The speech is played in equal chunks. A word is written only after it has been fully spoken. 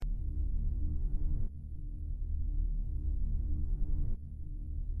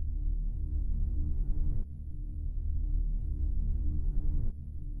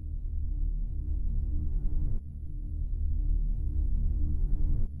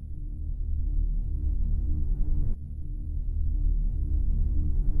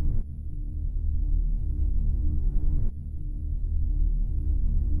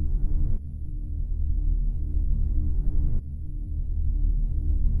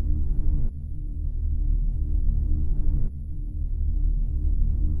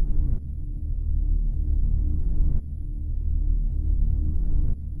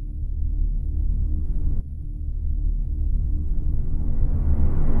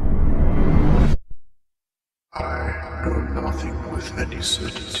with any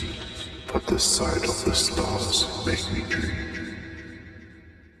certainty, but the sight of the stars make me dream.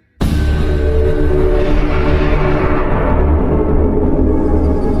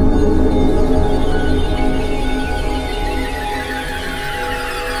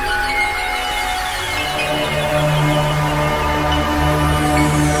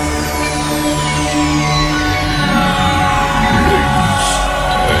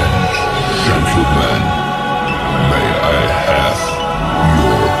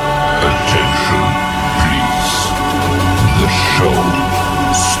 The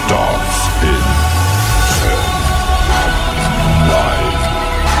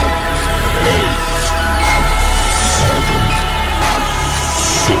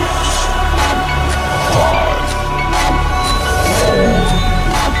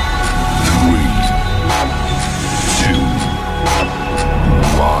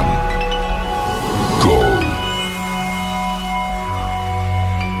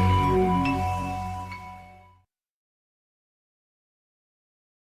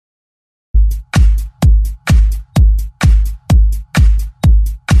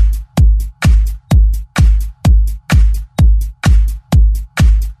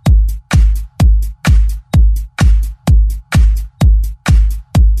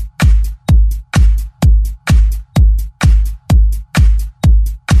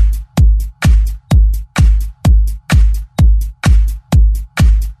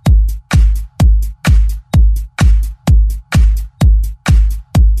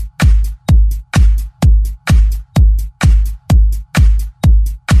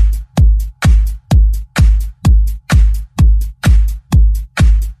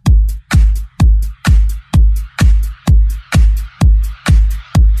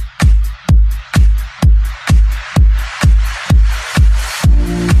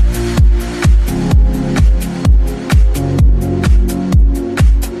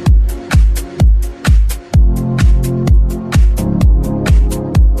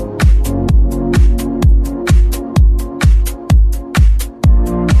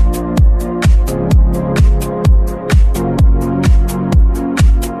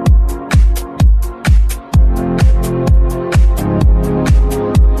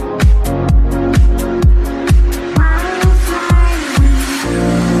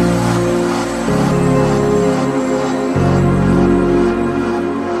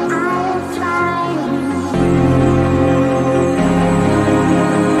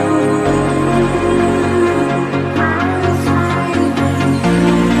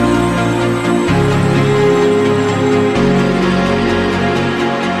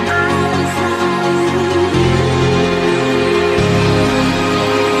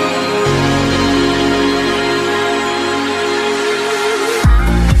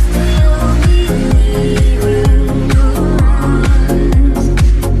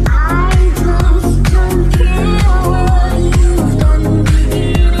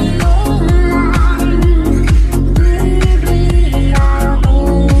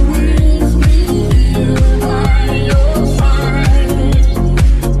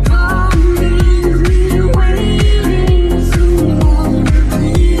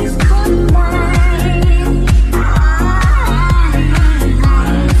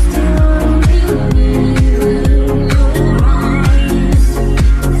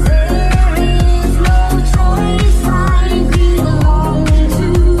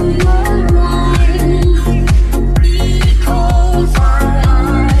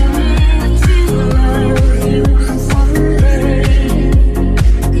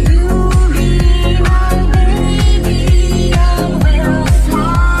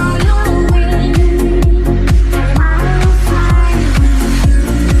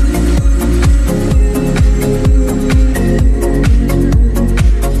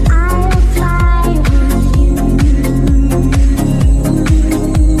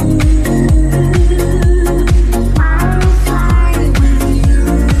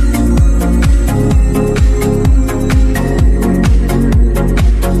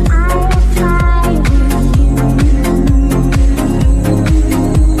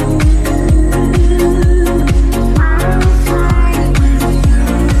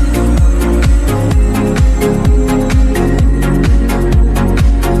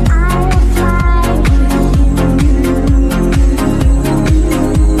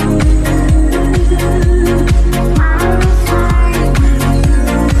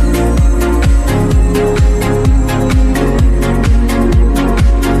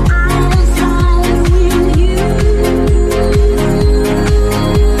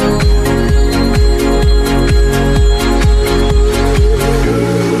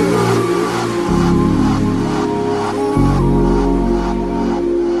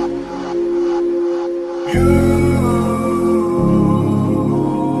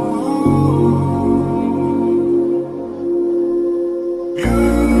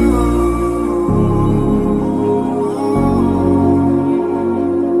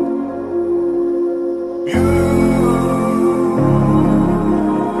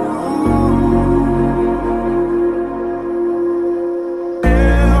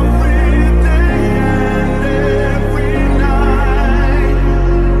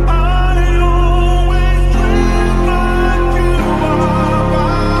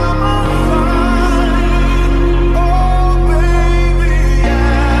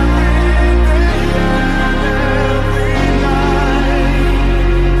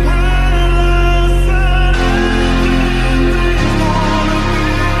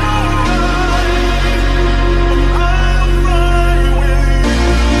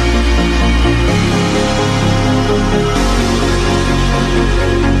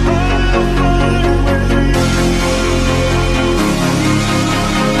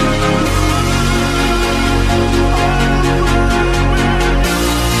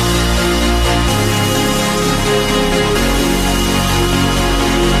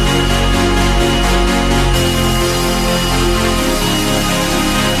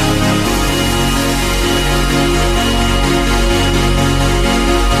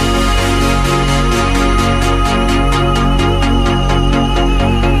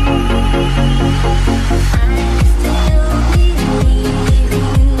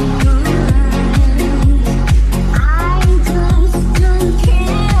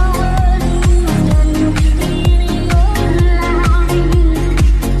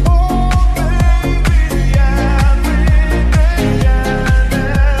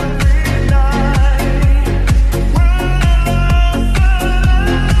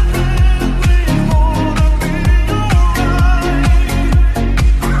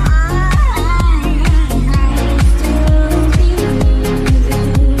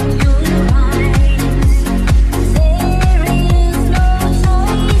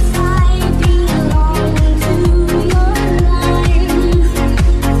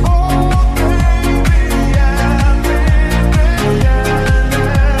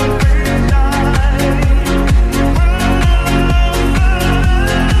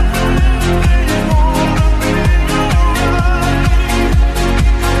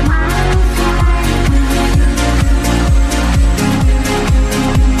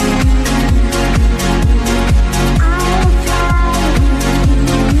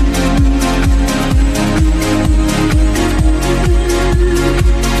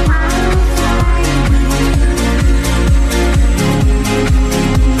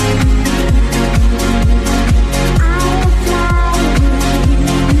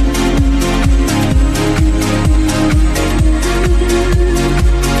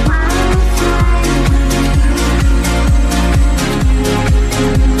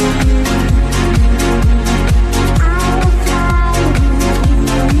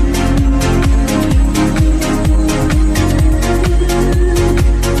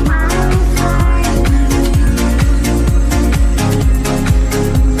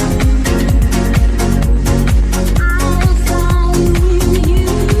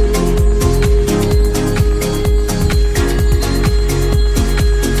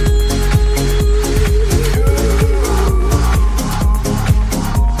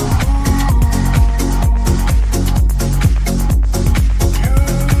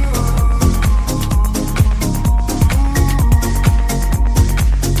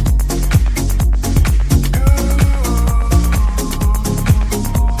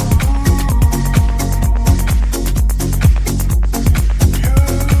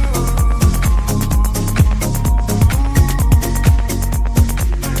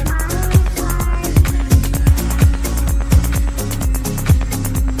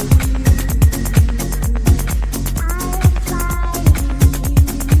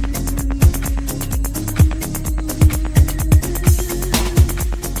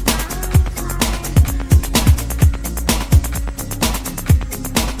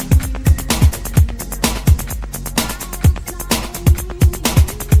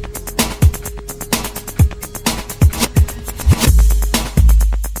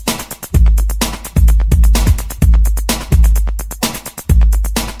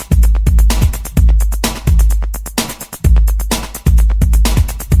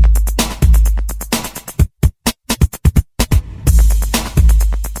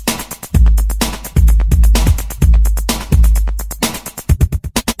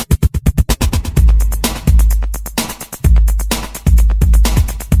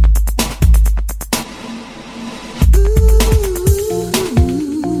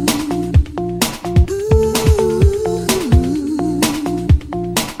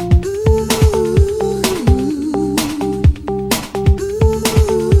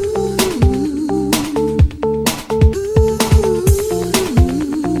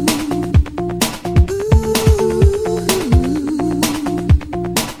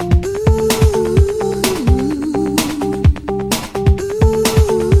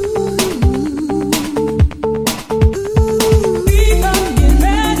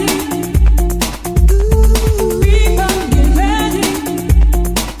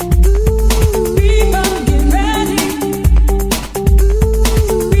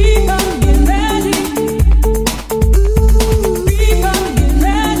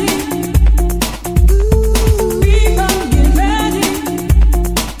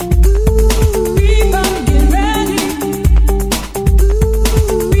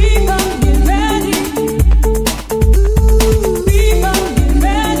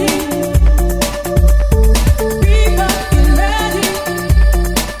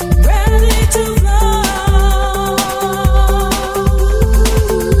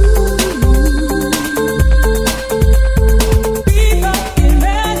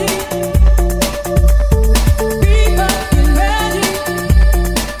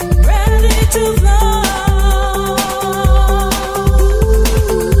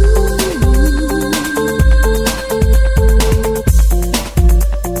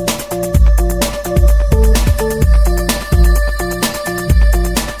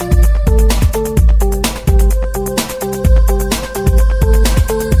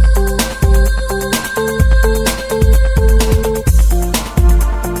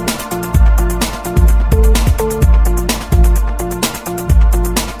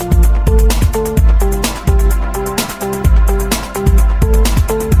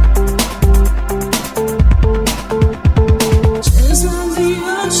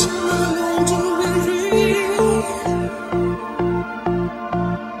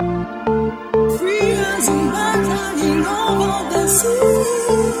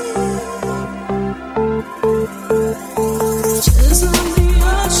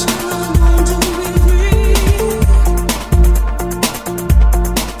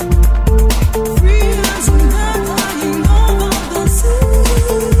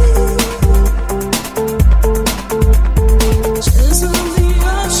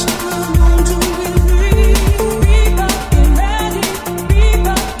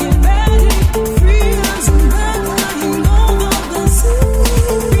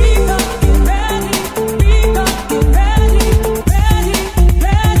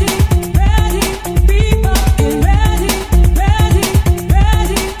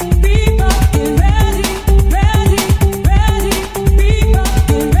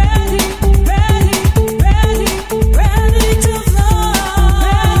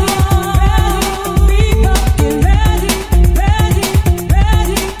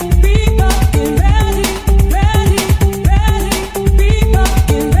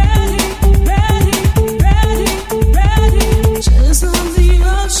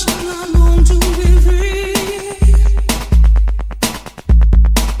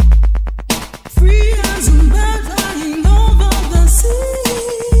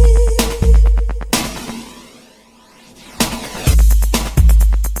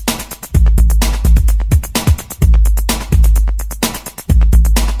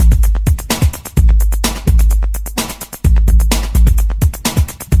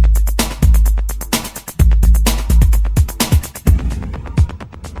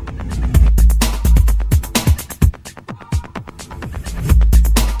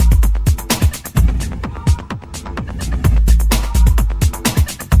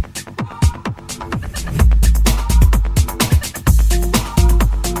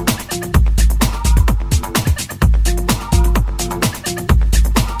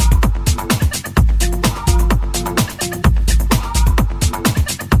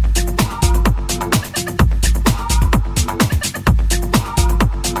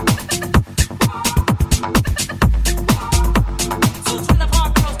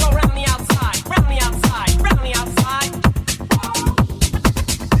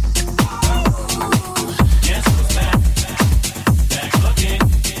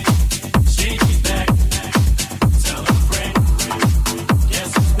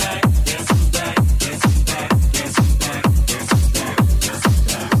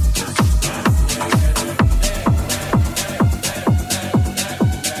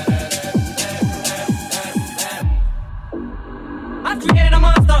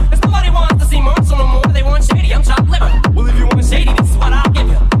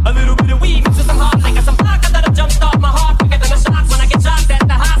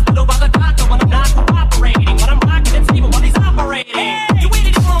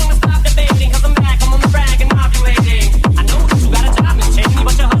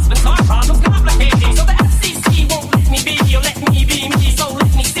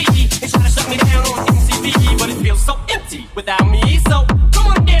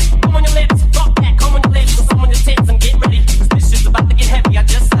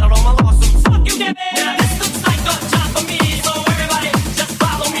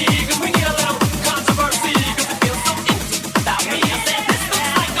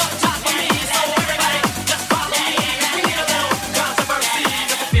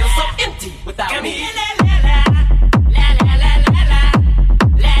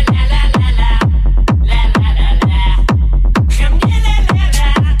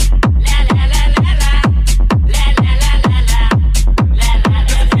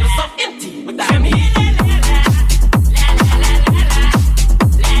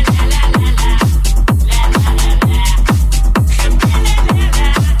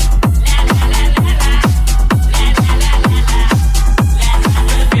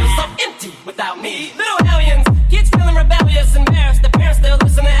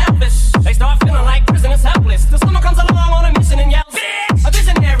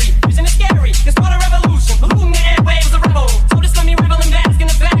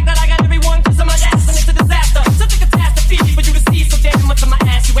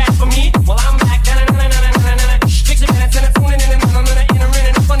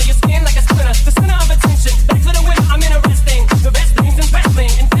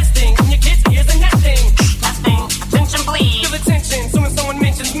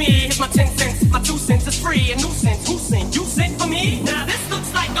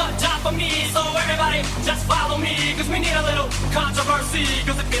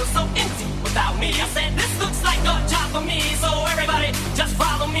it feels so empty without me. I said, this looks like a job for me. So everybody, just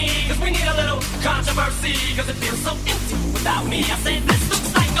follow me, cause we need a little controversy, cause it feels so empty without me. I said, this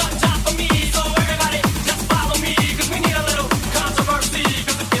looks like a job for me. So everybody, just follow me, cause we need a little controversy,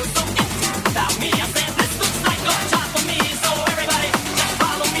 cause it feels so empty without me. I said, this looks like a job for me. So everybody, just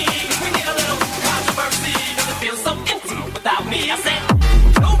follow me, cause we need a little controversy, cause it feels so empty without me. I said,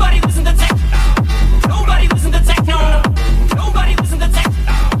 nobody listen to tech. Nobody listen to techno. Nobody listen to tech.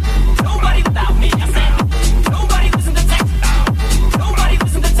 Nobody without me. I said, nobody listen to tech. Nobody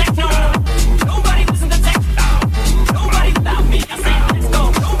listen to techno. Nobody listen to tech. Nobody without me. I said, let's go.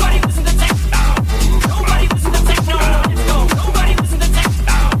 Nobody listen to tech. Nobody listen to techno. Let's go. Nobody listen to tech.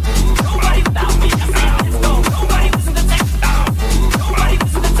 Nobody without me. I said, let's go. Nobody listen to tech. Nobody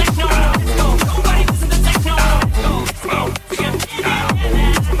listen to techno. Let's go. Nobody listen to techno. Let's go. Let's go.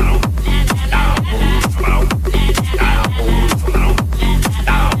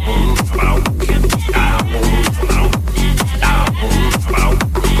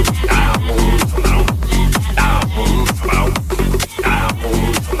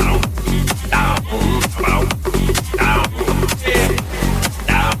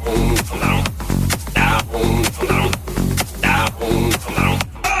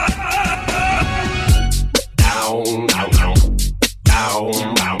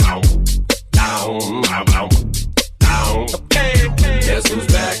 Guess who's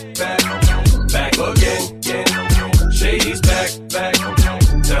back again. Shady's back.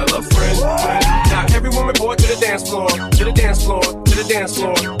 Tell a friend. Now everyone report to the dance floor, to the dance floor, to the dance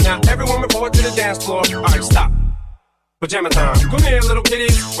floor. Now everyone report to the dance floor. All right, stop. Pajama time. Come here, little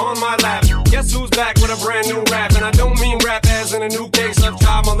kitties, on my lap. Guess who's back with a brand new rap? And I don't mean rap as in a new case of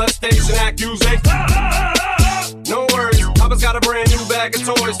child molestation accusation. No worries, Papa's got a brand new bag of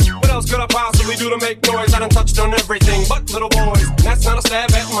toys. What else could I possibly do to make noise? I done touched on everything but little boys. And that's not a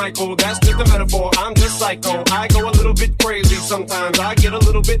stab at Michael, that's just a metaphor. I'm just psycho, I go a little bit crazy sometimes. I get a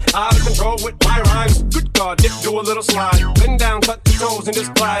little bit out of control with my rhymes. Good God, dip, do a little slide. Bend down, touch your toes, and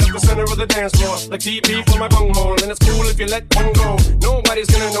just glide up the center of the dance floor. Like TP for my bunghole, and it's cool if you let one go. Nobody's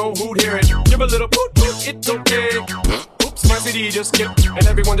gonna know who'd hear it. Give a little poot poot, it's okay. Oops, my CD just skipped, and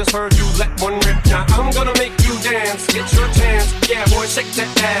everyone just heard you let one rip. Now I'm gonna make you dance, it's your chance. Yeah, boy, shake that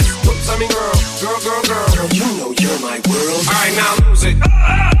ass. Oops, I mean girl. Girl, you know you're my world. Alright, now lose it.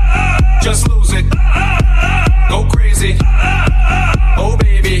 Just lose it. Go crazy. Oh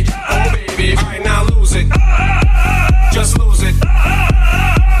baby. Alright, now lose it. Just lose it.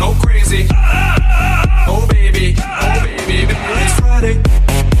 Go crazy. Oh baby. It's Friday.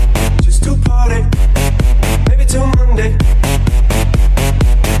 Just to party. Maybe till Monday.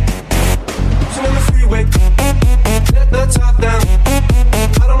 Pushing on the freeway. Let the top down.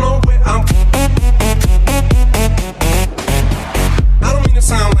 I don't know where I'm. I don't mean to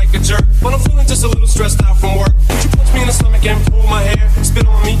sound like a jerk, but I'm feeling just a little stressed out from work. Would you punch me in the stomach and pull my hair? Spit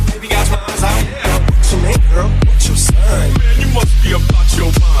on me, maybe got my eyes out. Yeah. What's your name, girl? What's your sign? Man, you must be about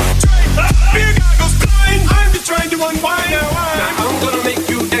your mind. Big guy goes flying. I'm just trying to unwind. Now I'm gonna make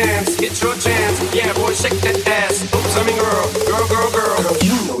you dance. It's your chance. Yeah, boy, shake that ass. Oops, I mean girl. Girl,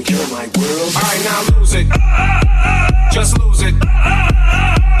 you know you're my world. Alright, now lose it. Just lose it.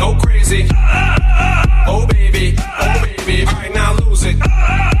 Go crazy. Oh baby. Alright, now lose it.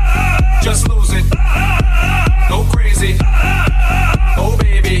 Just lose it. Go crazy.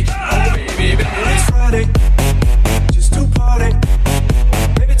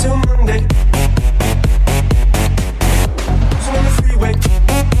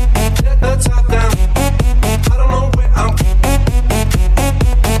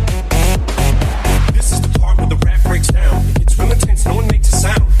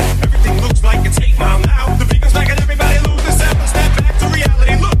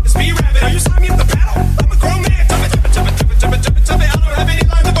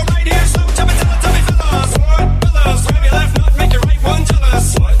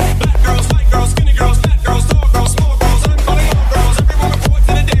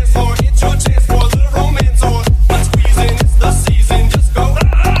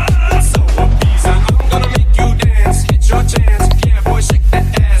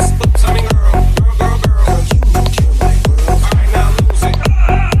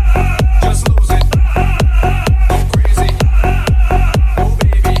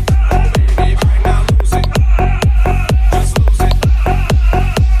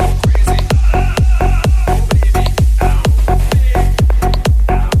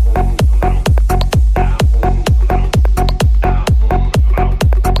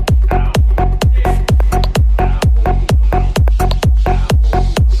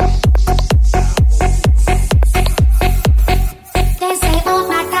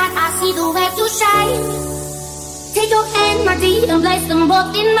 shine. Take your hand, my dear, and place them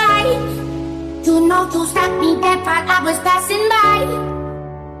both in mine. You know you stopped me dead while I was passing by.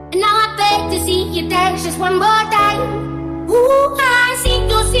 And now I beg to see you dance just one more time. Ooh, I see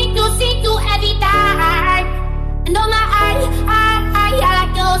you every time. And oh my, I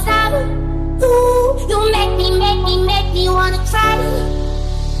like your style. Ooh, you make me wanna try.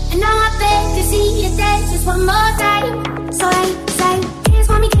 And now I beg to see you dance just one more time. So I say, dance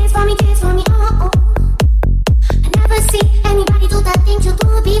for me, oh, oh. I never see anybody do the things you do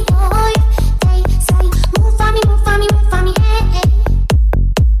before. They say, move for me, hey, hey.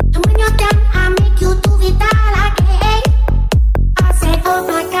 And when you're done, I make you do it all again. I said, oh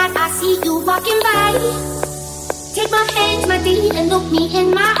my God, I see you walking by. Take my hands, my dear, and look me in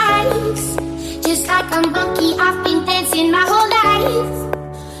my eyes. Just like a monkey, I've been dancing my whole life.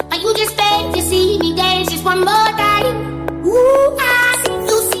 But you just beg to see me dance just one more time. Ooh, I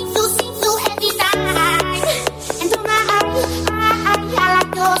see you every time. And oh my, I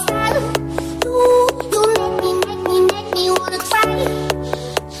like your style. You make me wanna try.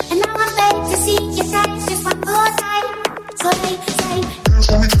 And now I'm beg to see you dance just one more time. So they say, dance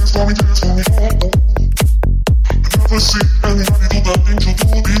for me, oh, oh. I never see anybody do the things you do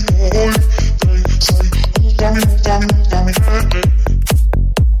before. They say, move for me, hey, hey.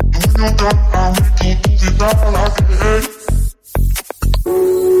 And when you're done, I'll make you do it all again.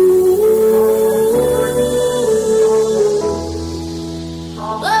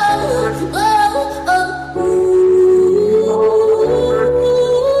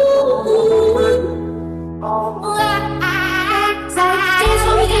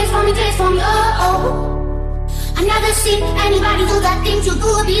 Dance for me, oh, oh. I never seen anybody do the things you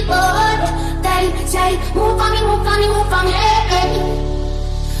do before. They say, move for me, hey, hey.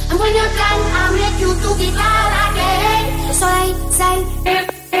 And when you're done, I'll make you do it all again. So I say,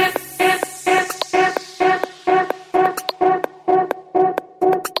 say.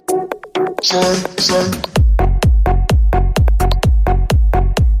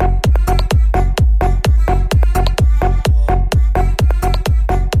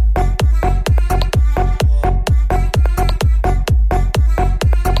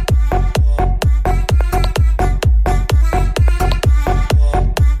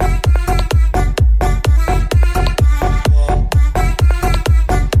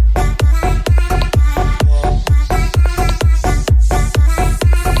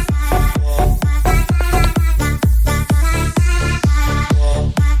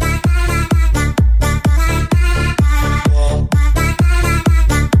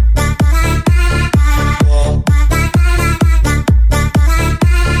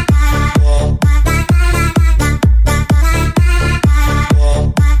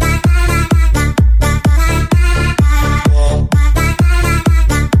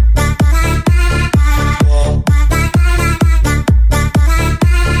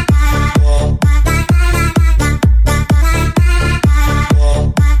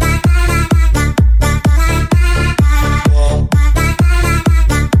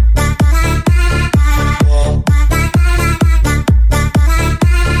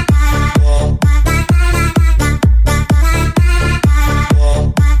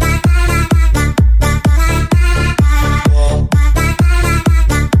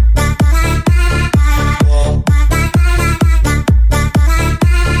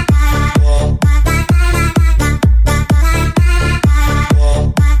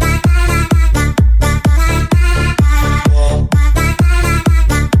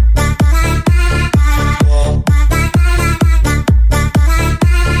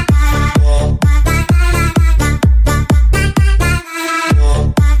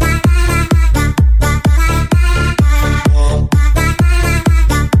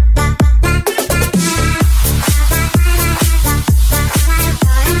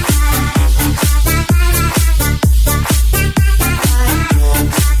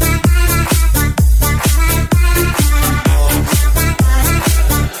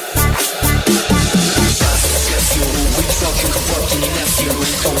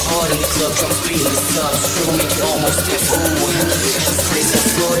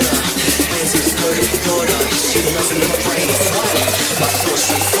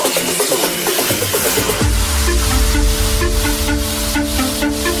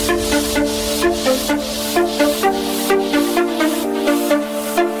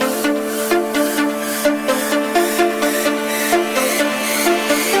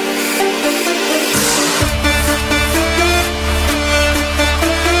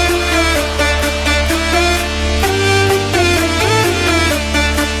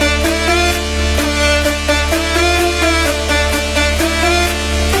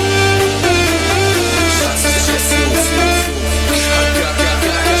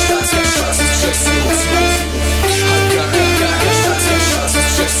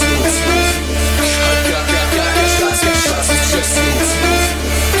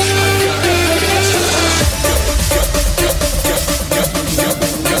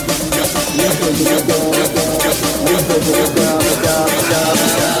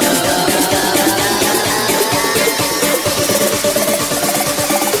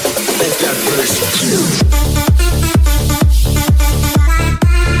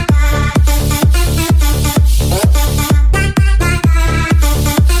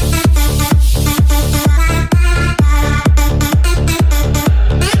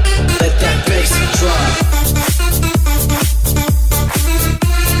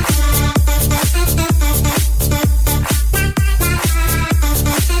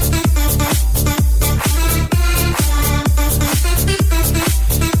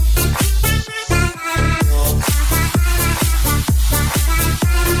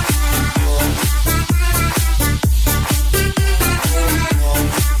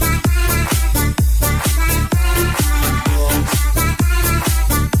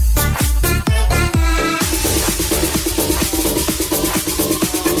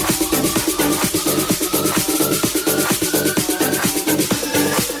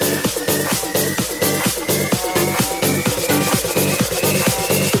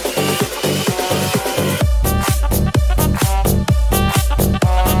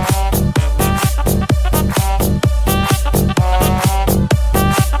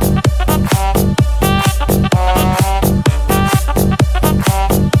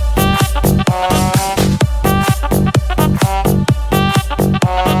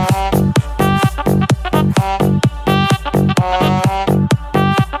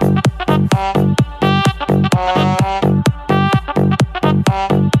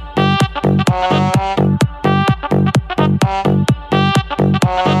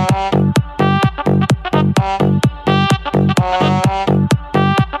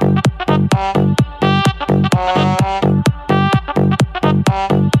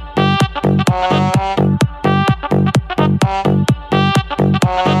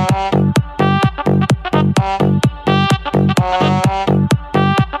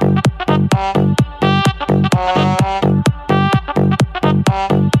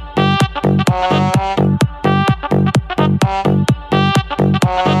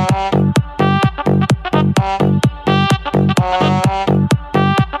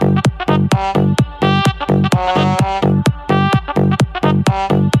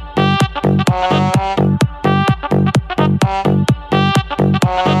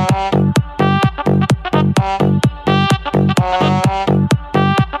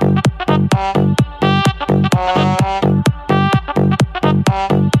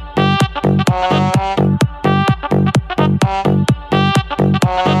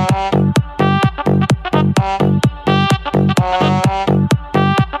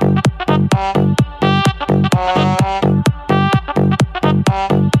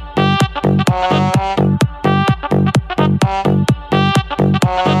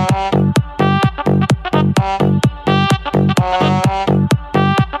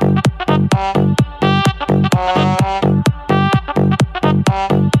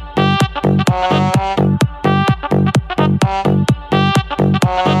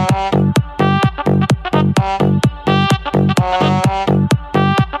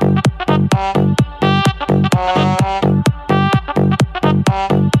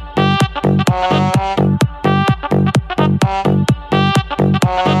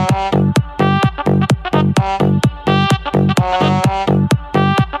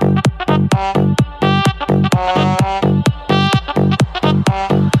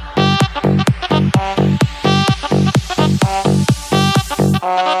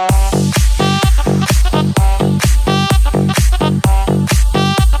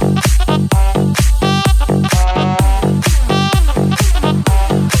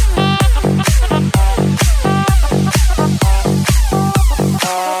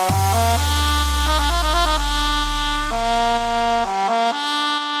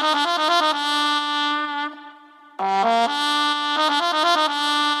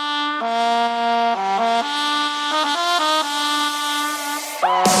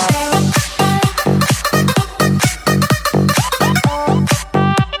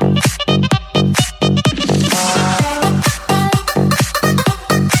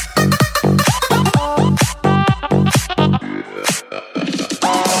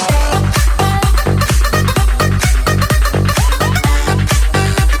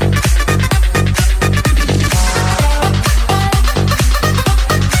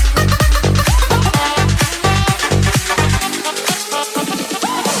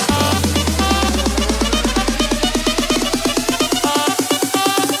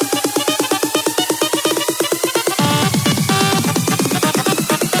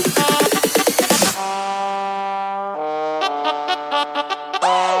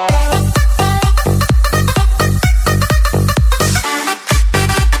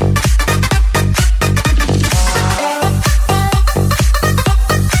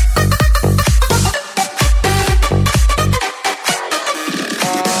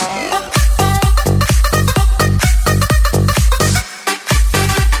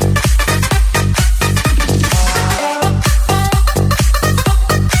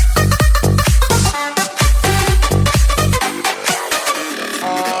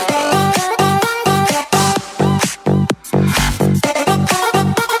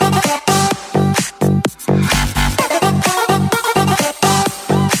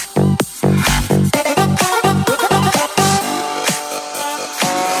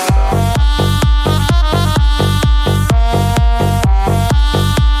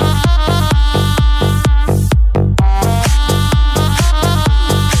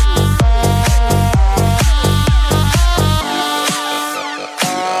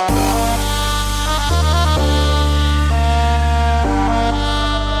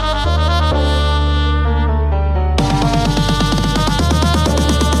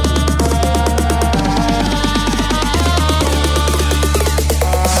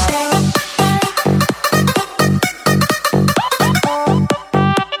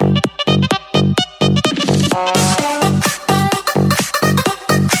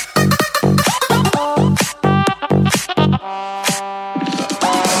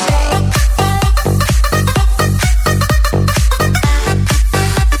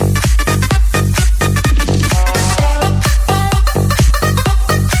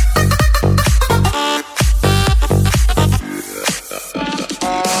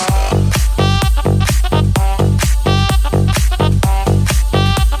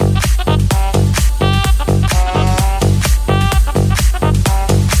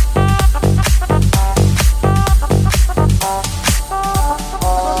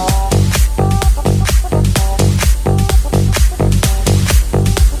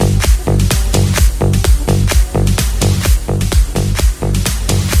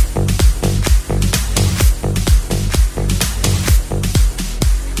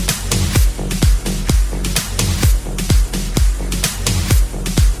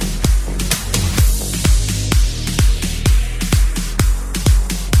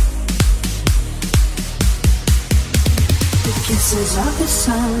 Kisses of the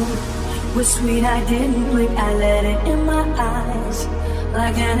sun was sweet, I didn't blink, I let it in my eyes.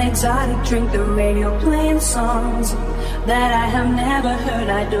 Like an exotic drink, the radio playing songs that I have never heard,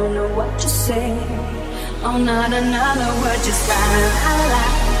 I don't know what to say. Oh, not another word, just la la la la.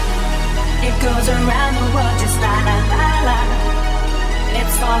 It goes around the world, just la la la la.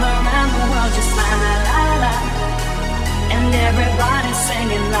 It's all around the world, just la la la la. And everybody's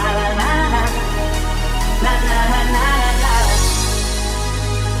singing la la la la. La la la la la.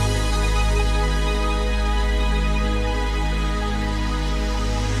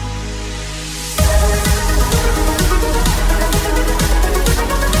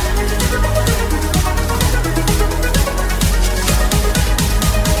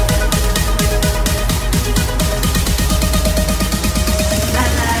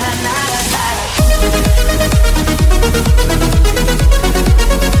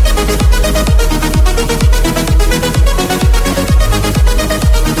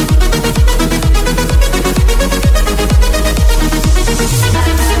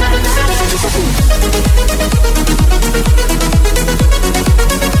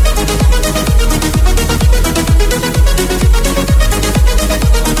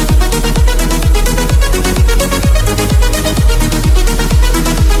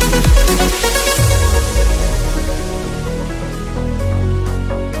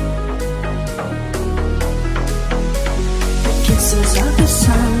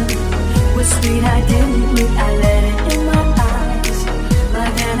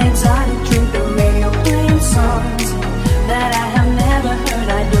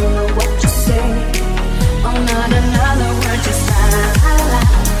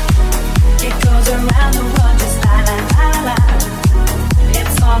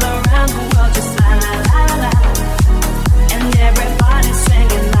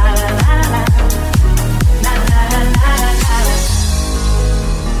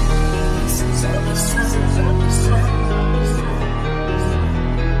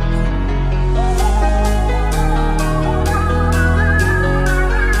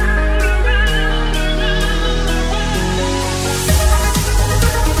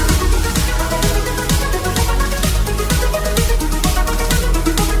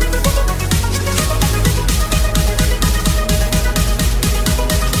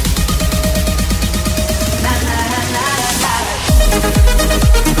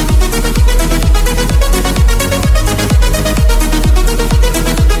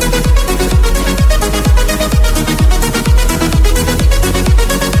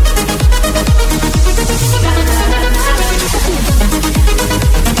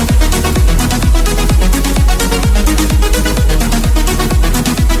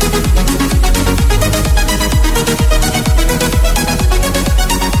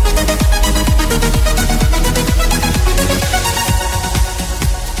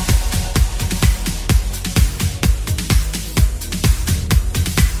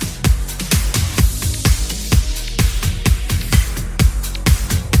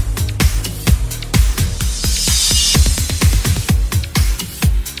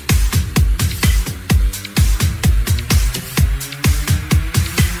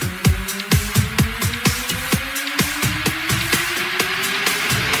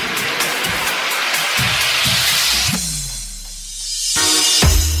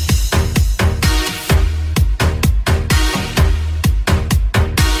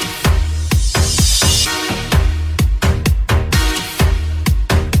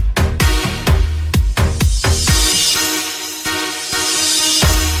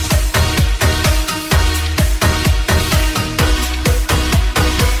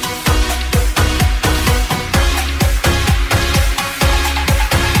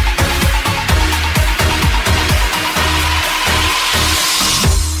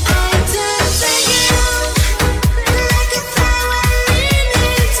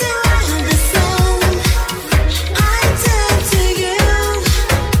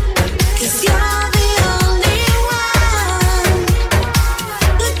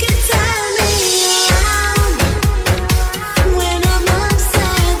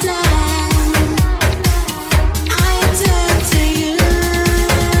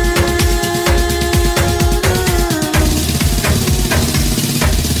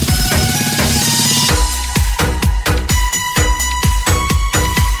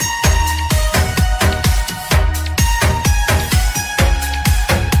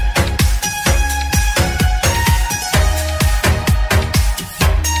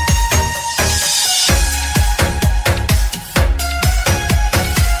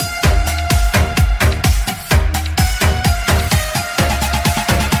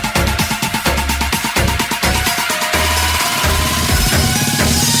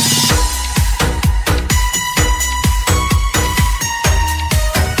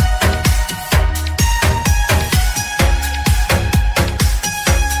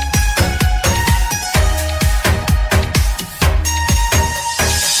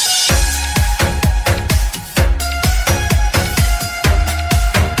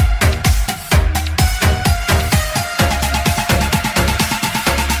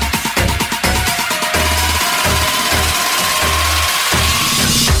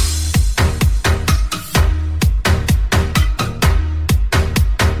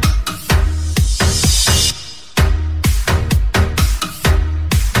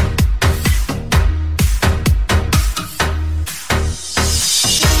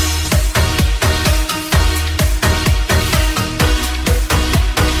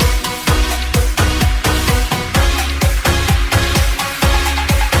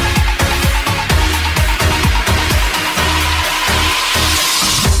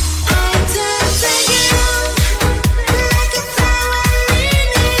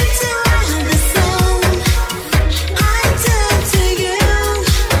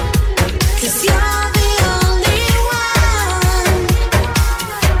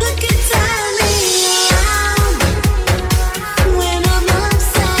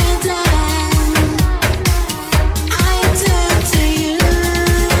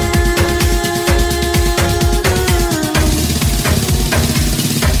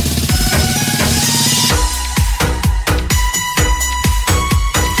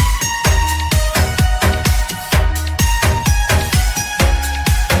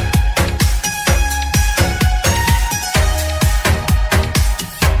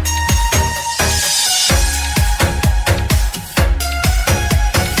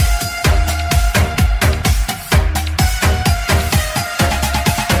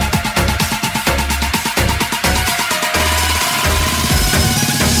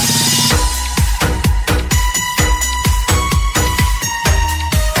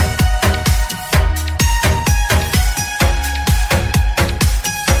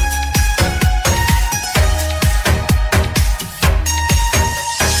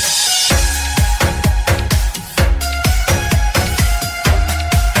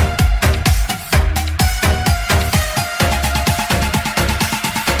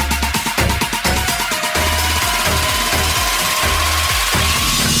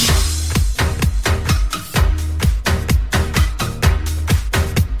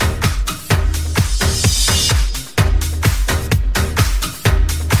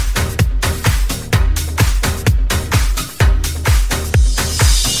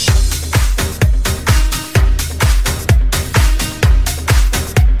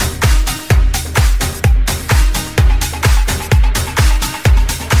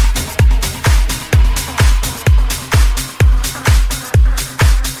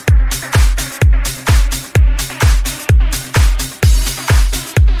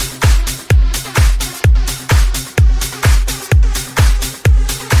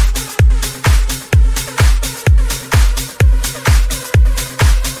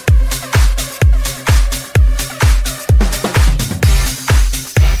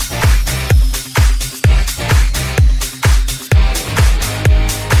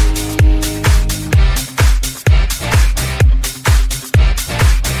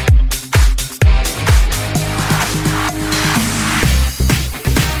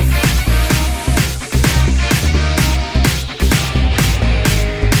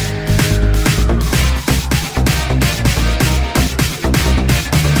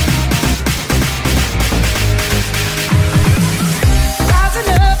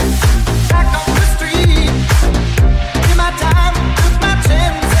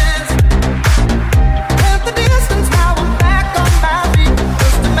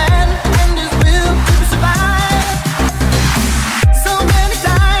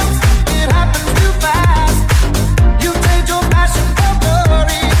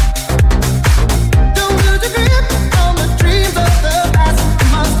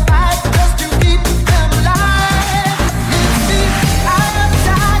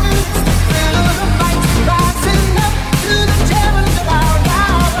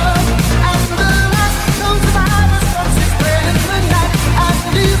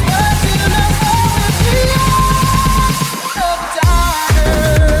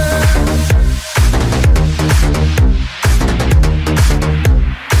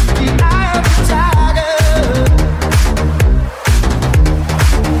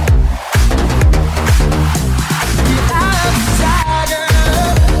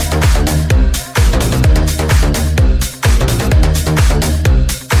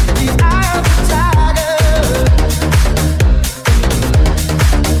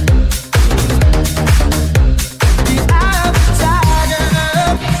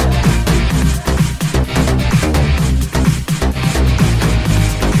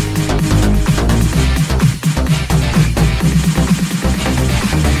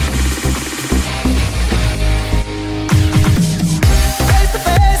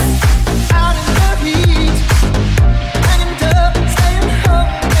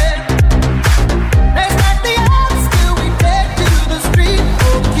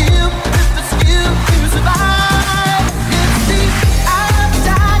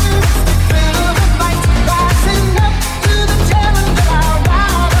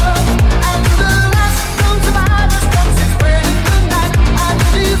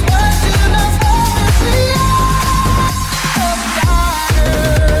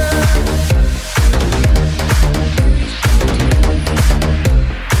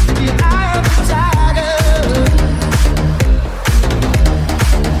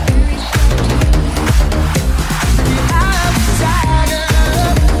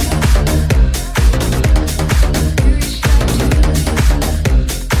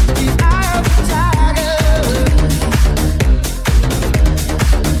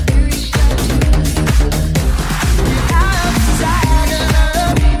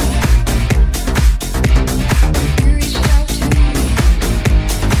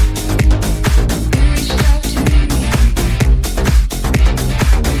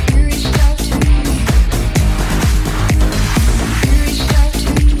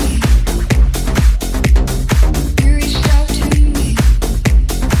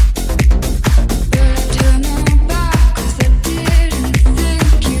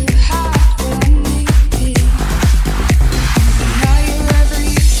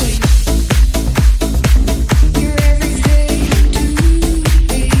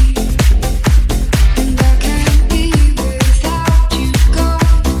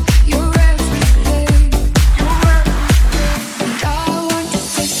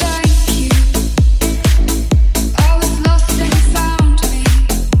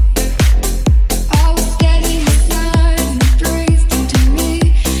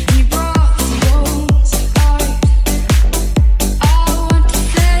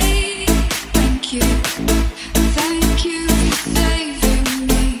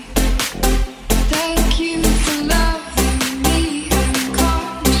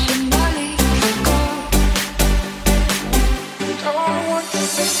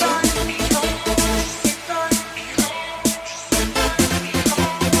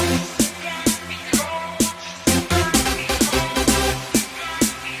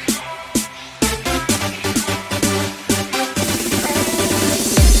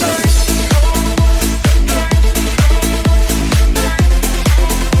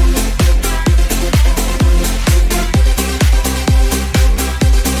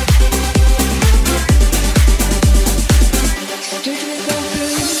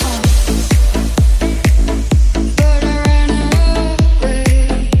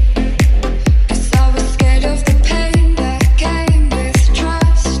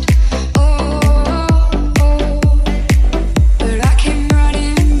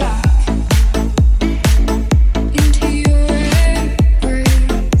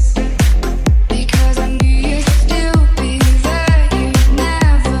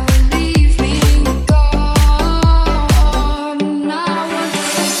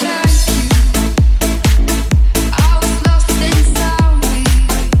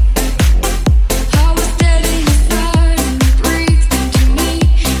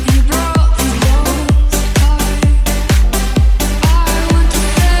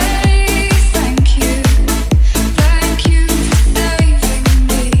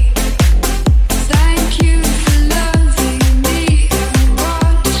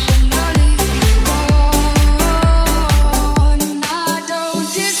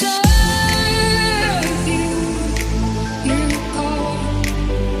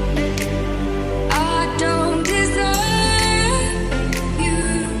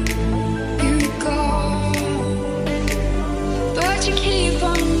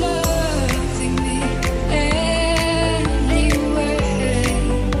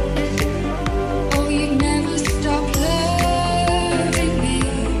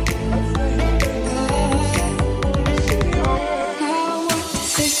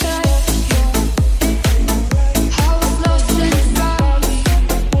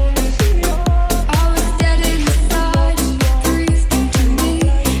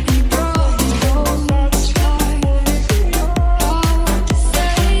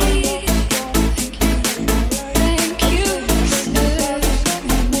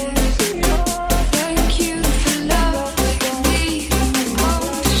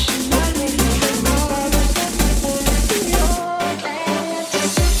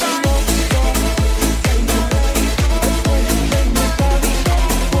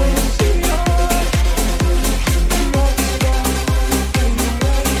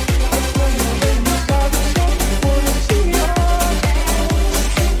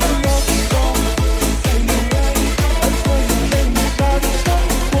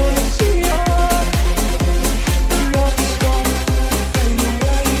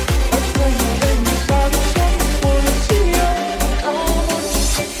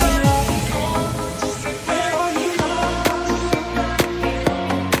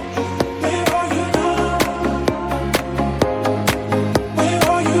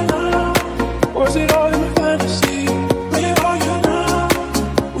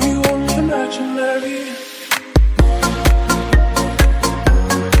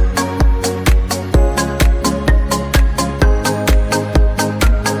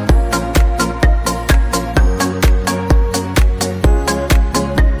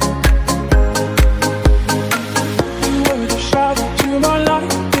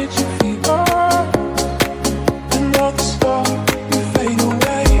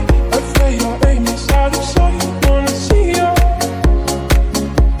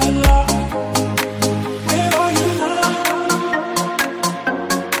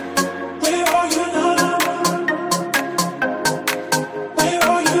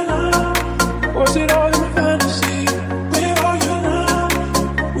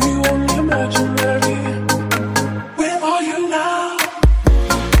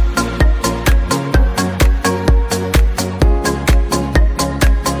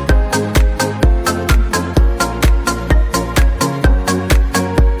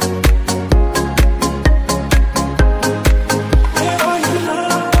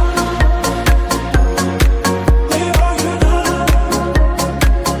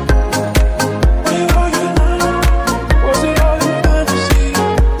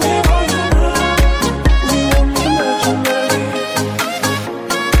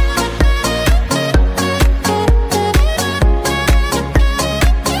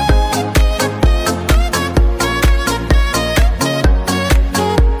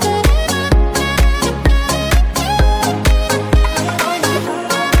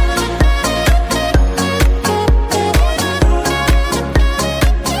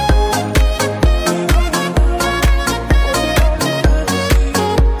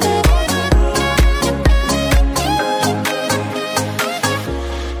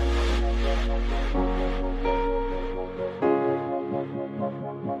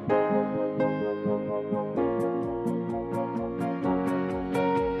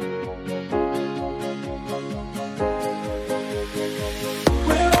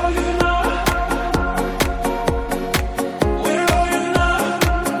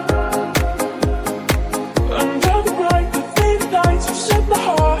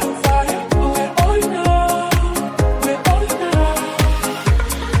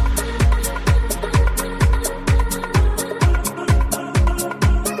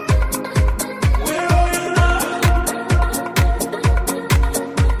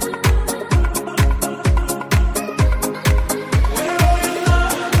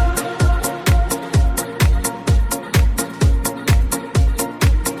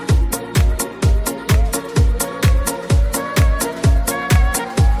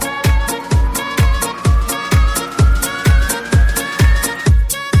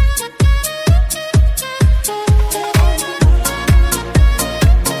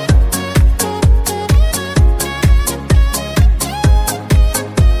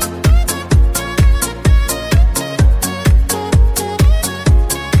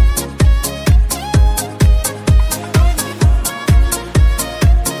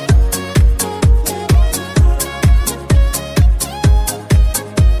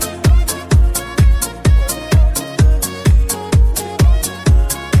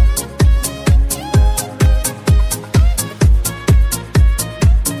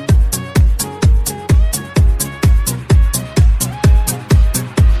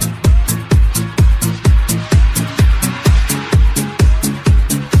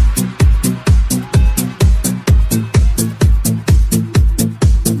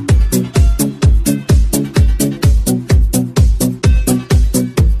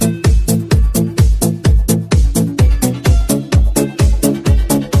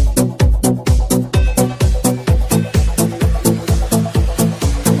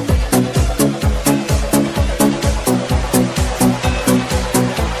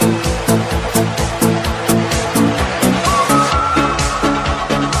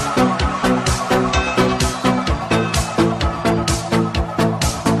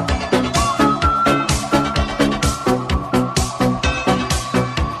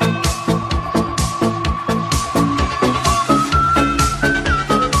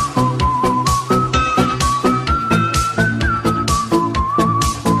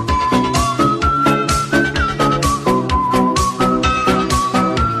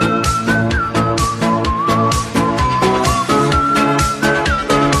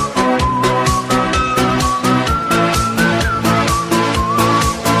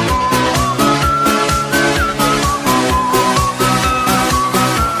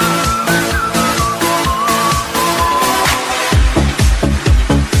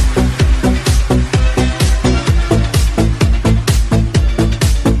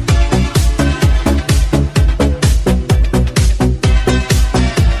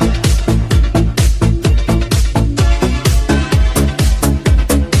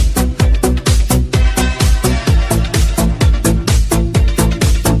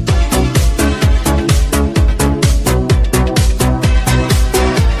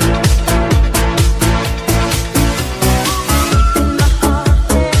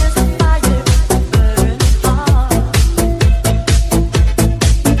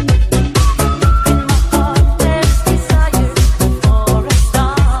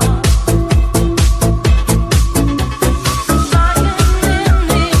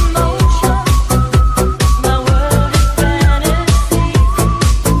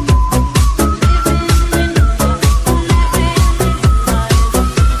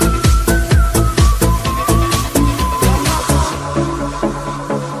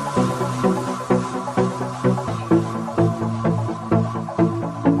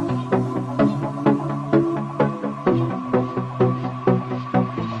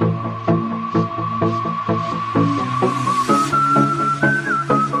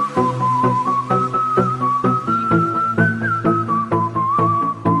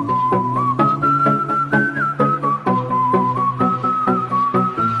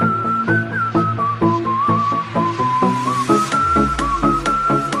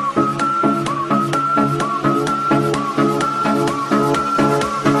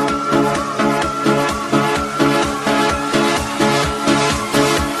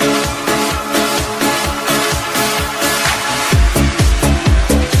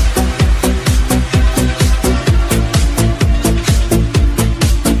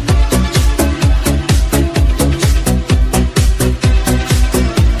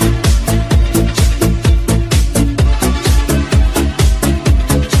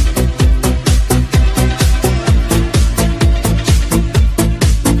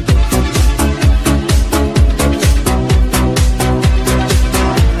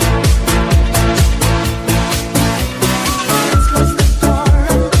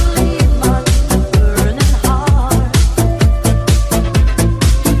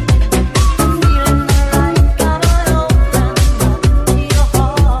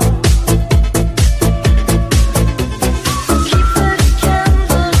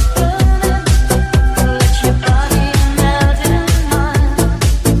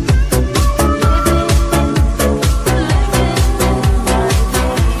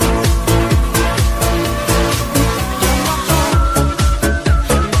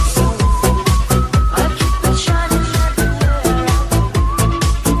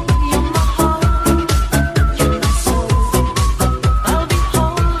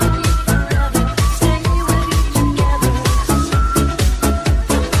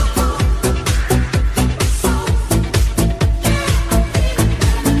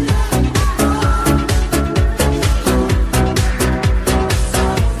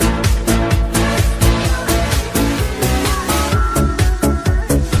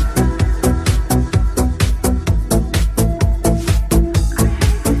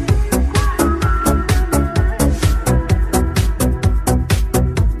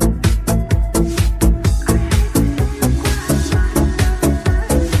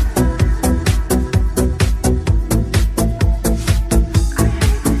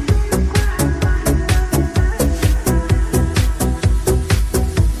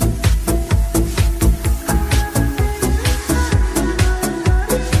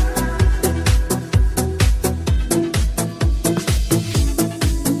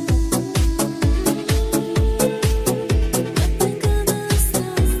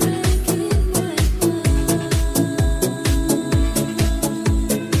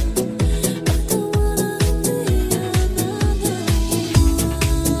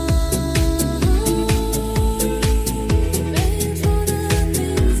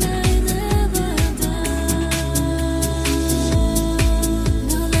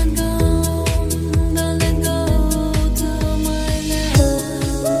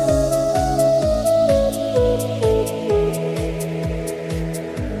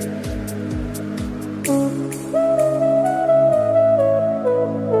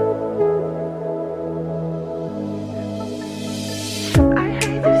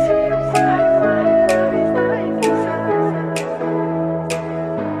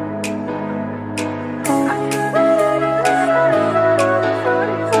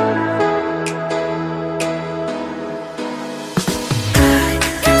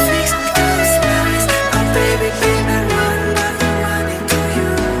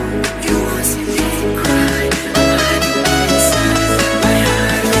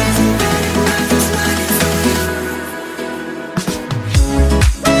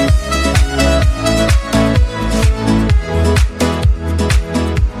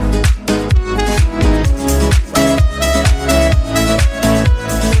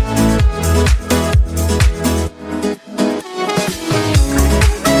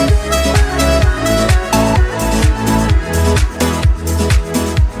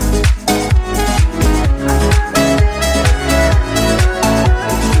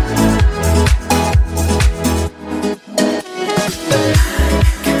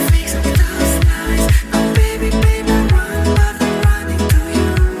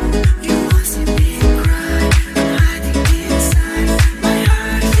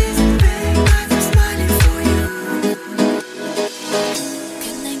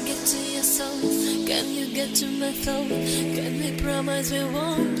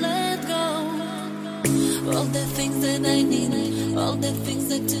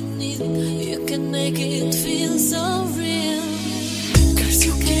 make it feel so real. 'Cause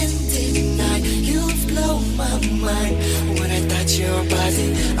you can't deny, you blow my mind. When I touch your body,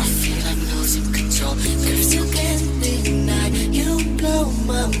 I feel I'm losing control. 'Cause you can't deny, you blow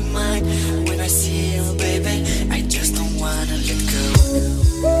my mind. When I see you, baby, I just don't wanna let go.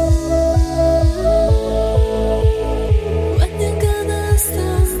 When you gonna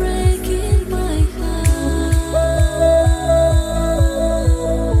stop breaking my heart?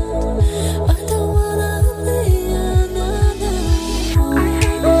 I don't wanna be another.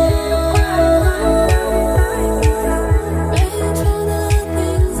 Waiting for the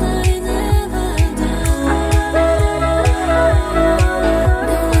things I never done.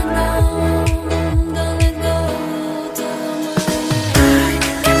 Don't let go, don't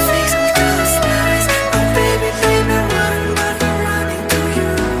can fix those lies. Oh baby, baby, run, but I'm running to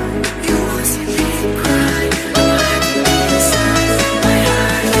you. You won't see me cry. I'm hiding inside. My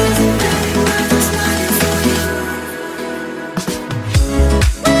heart is in pain, but I'm smiling for you.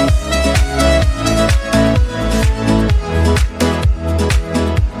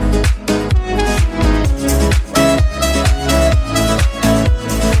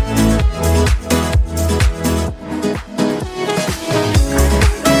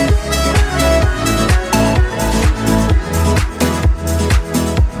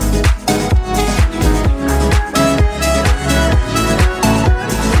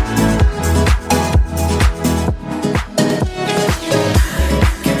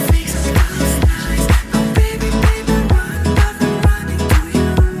 Can fix those lies. Oh baby, baby, run, but I'm running to you.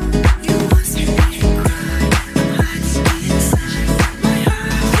 You won't see me cry. I'm hiding inside. My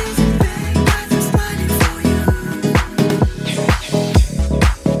heart is in pain, but I'm smiling for you.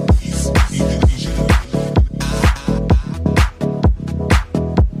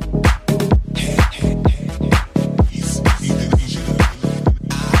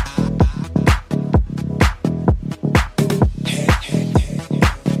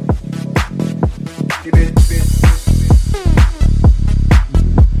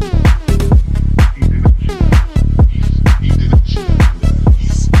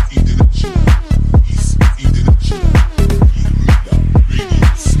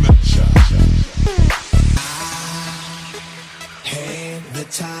 Had the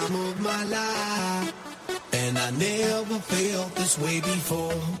time of my life, and I never felt this way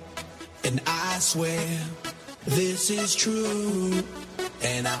before. And I swear this is true,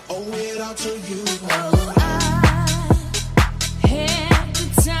 and I owe it all to you. Oh, I had the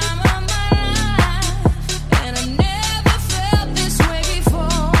time of my life, and I never felt this way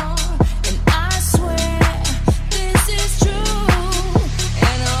before. And I swear this is true,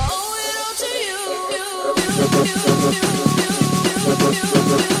 and I owe it all to you.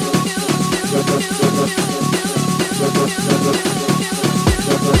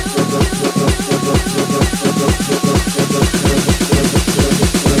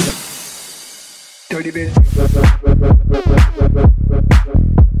 Dirty bit.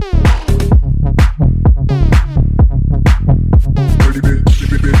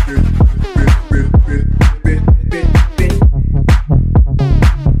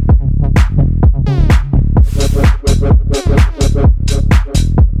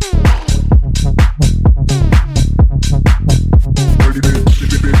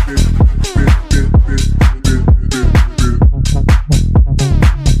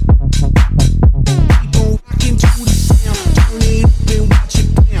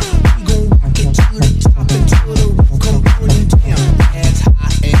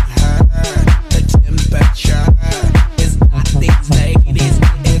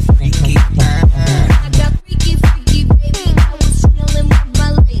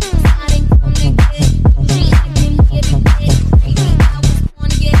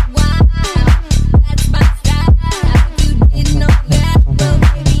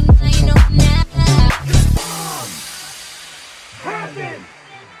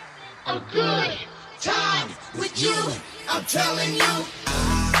 I'm telling you, I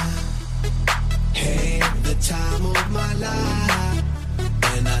had the time of my life,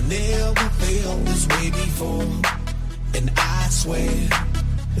 and I never felt this way before. And I swear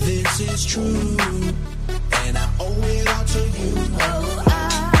this is true, and I owe it all to you. Oh, I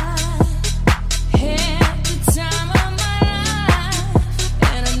had the time of my life,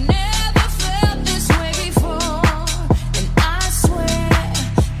 and I never felt this way before. And I swear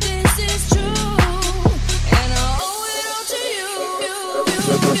this is true, and I owe it all to you.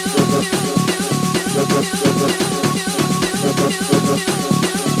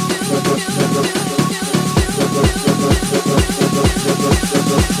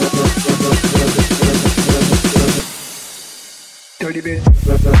 Dirty bit.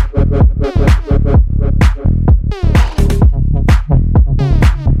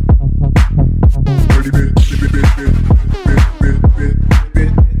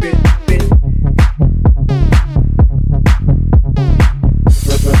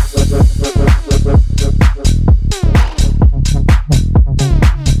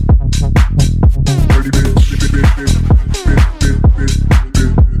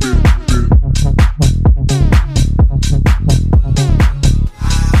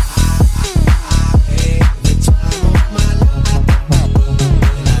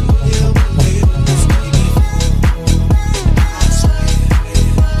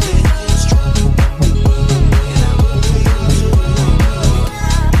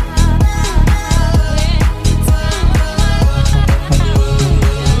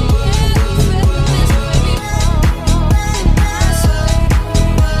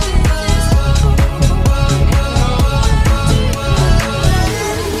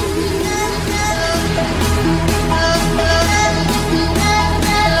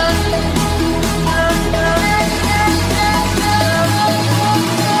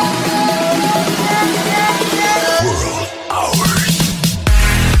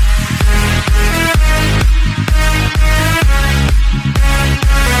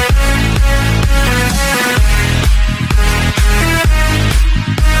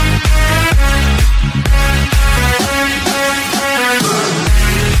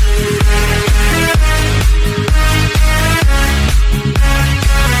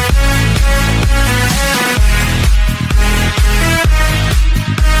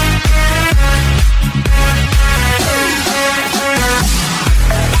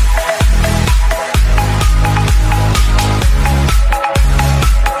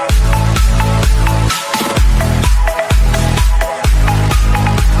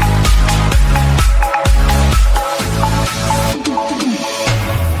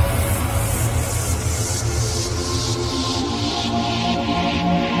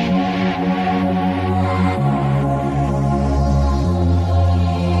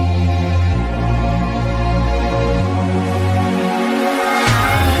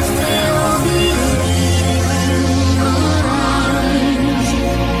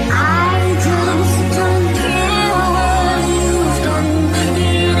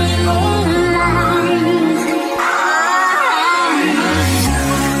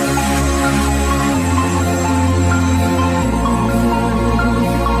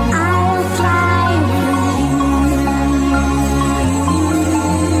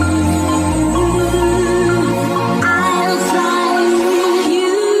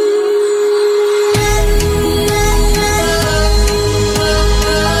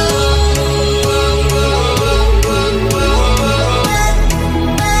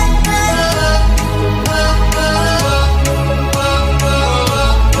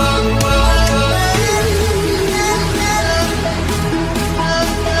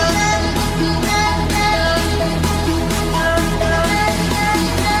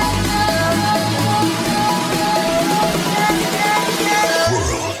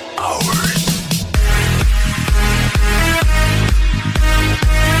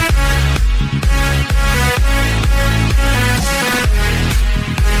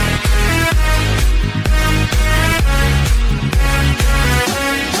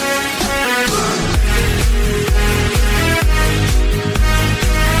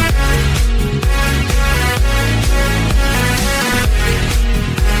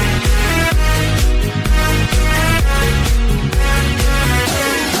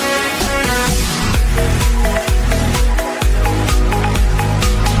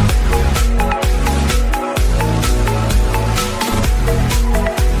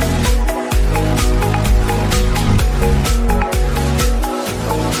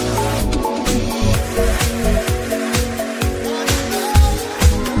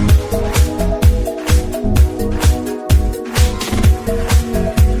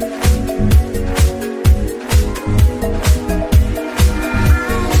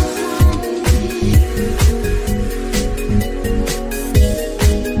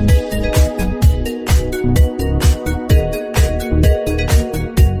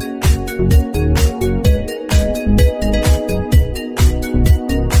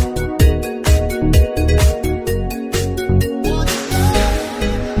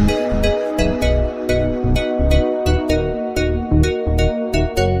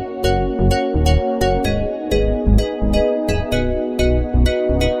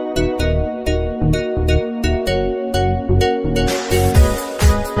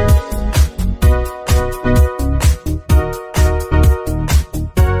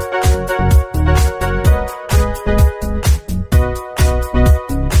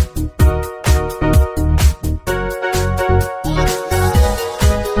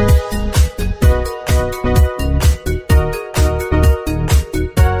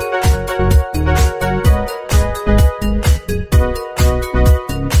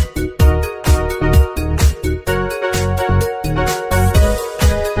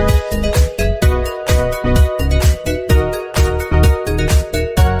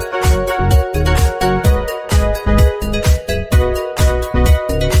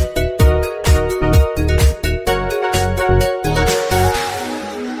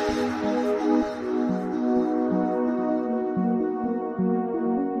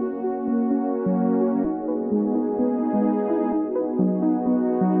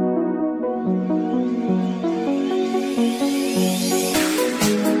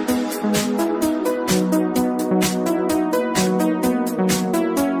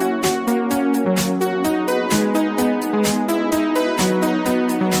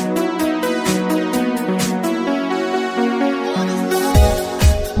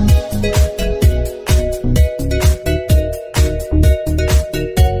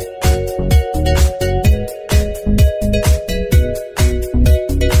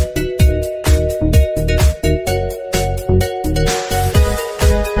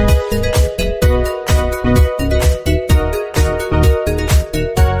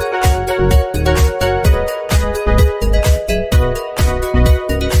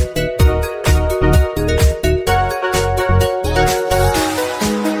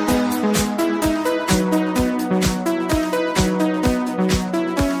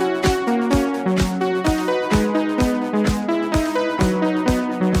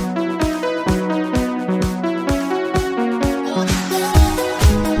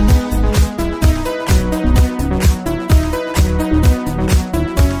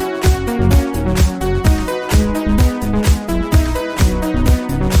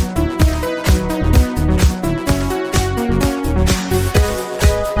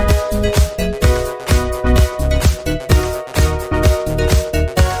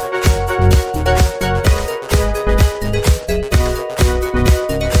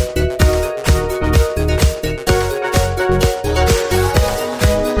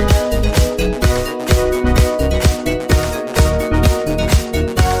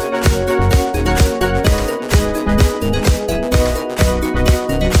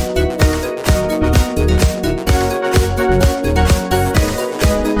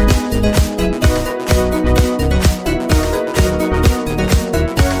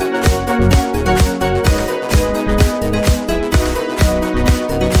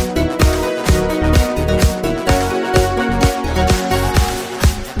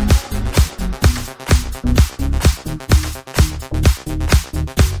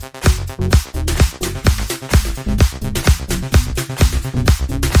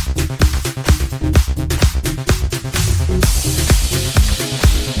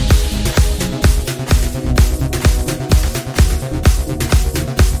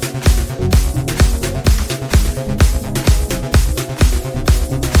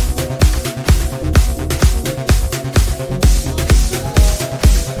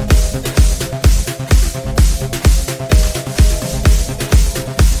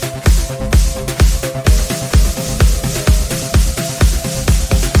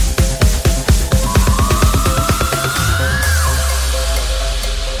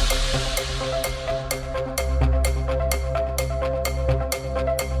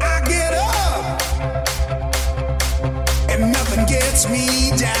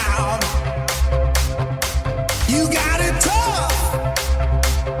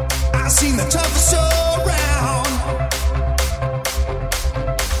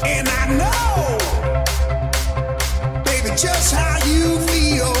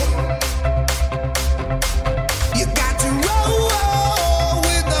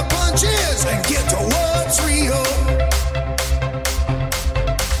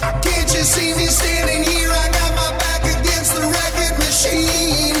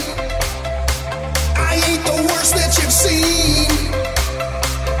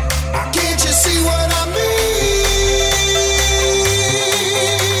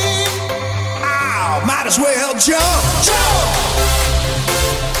 Jump, jump!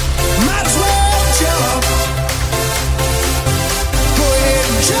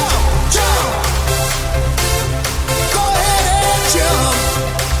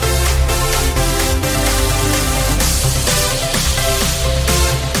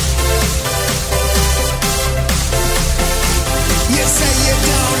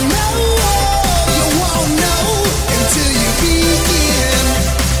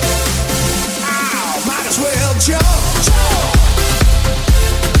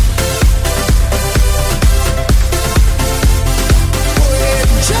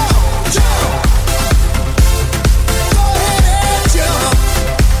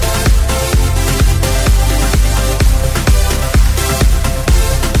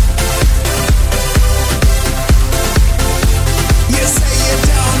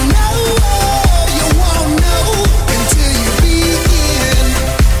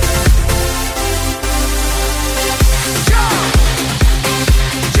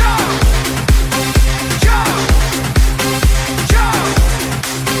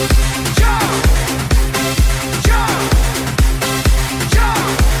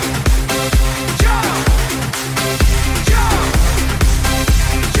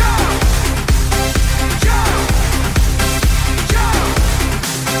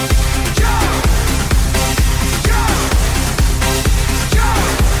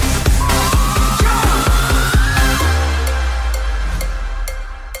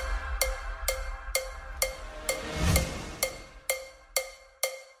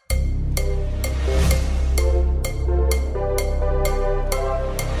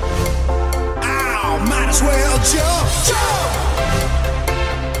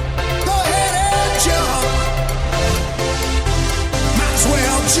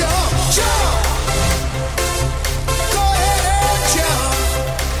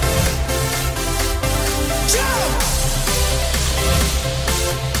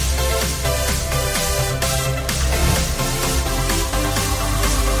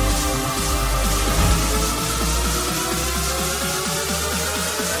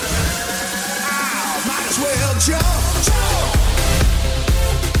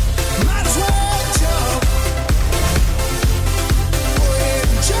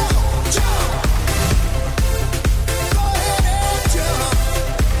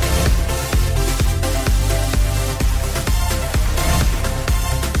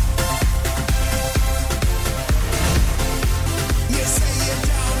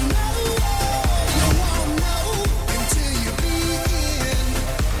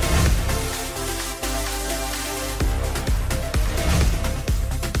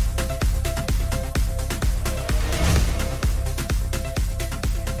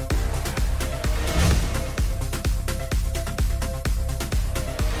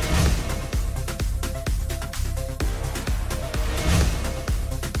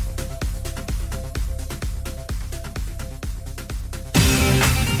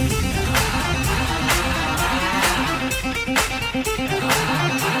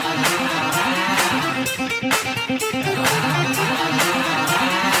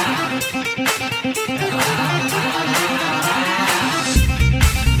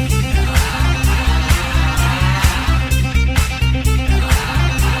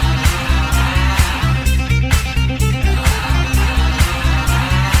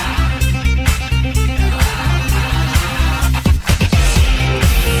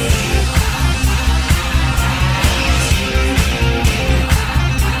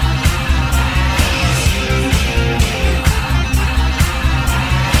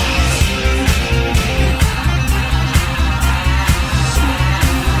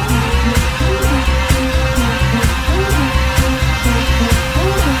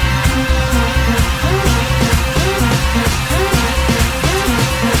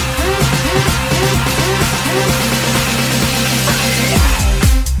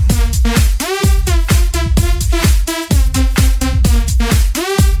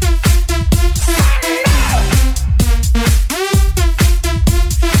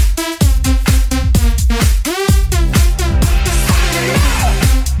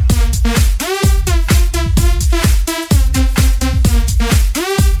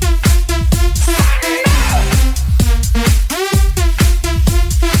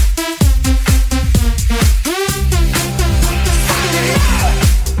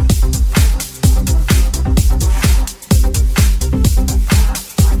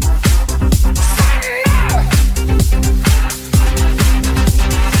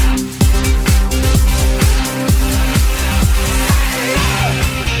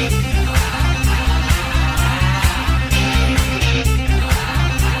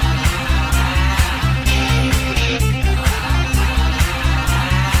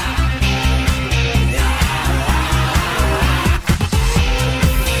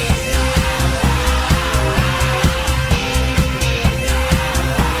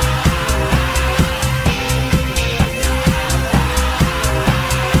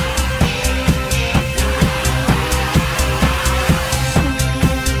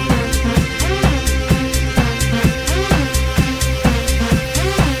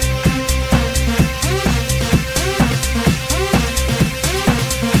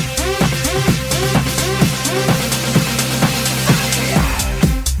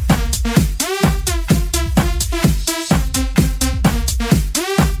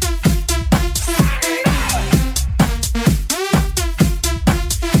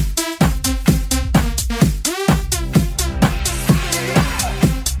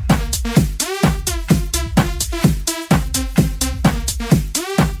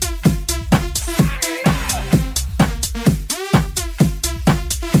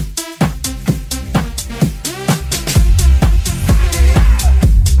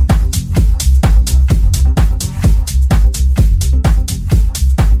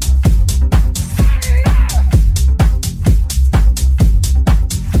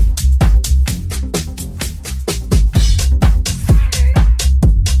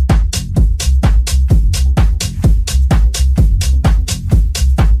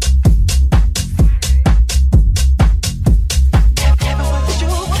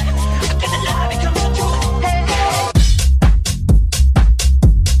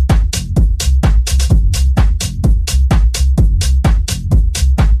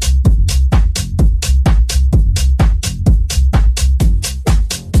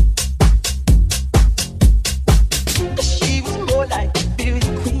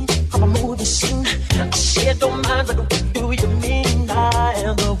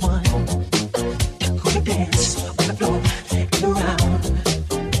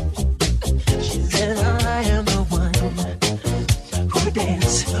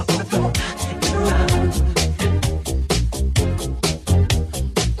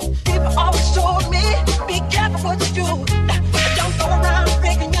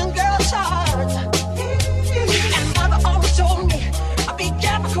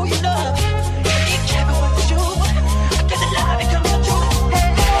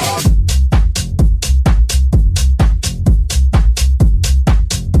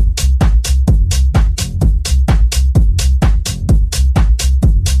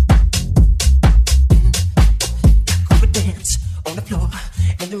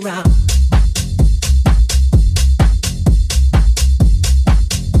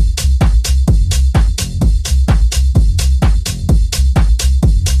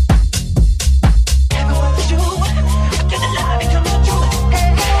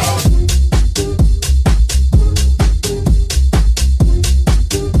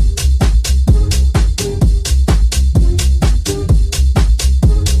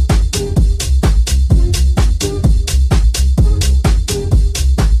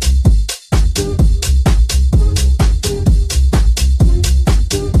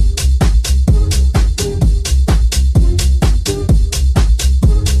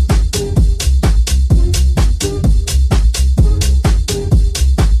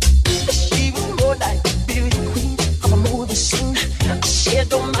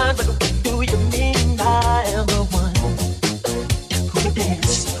 don't mind, but what do you mean I am the one who would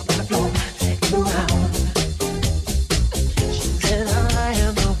dance on the floor and around? She said I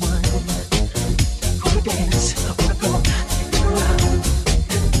am the one who would dance on the floor and around.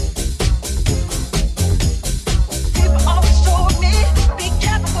 People always told me, be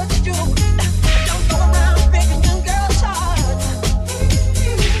careful what you do. Don't go around breaking young girls' hearts.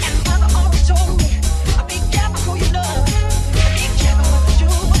 And mother always told me, be careful who you love. Be careful what you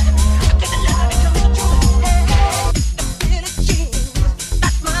do.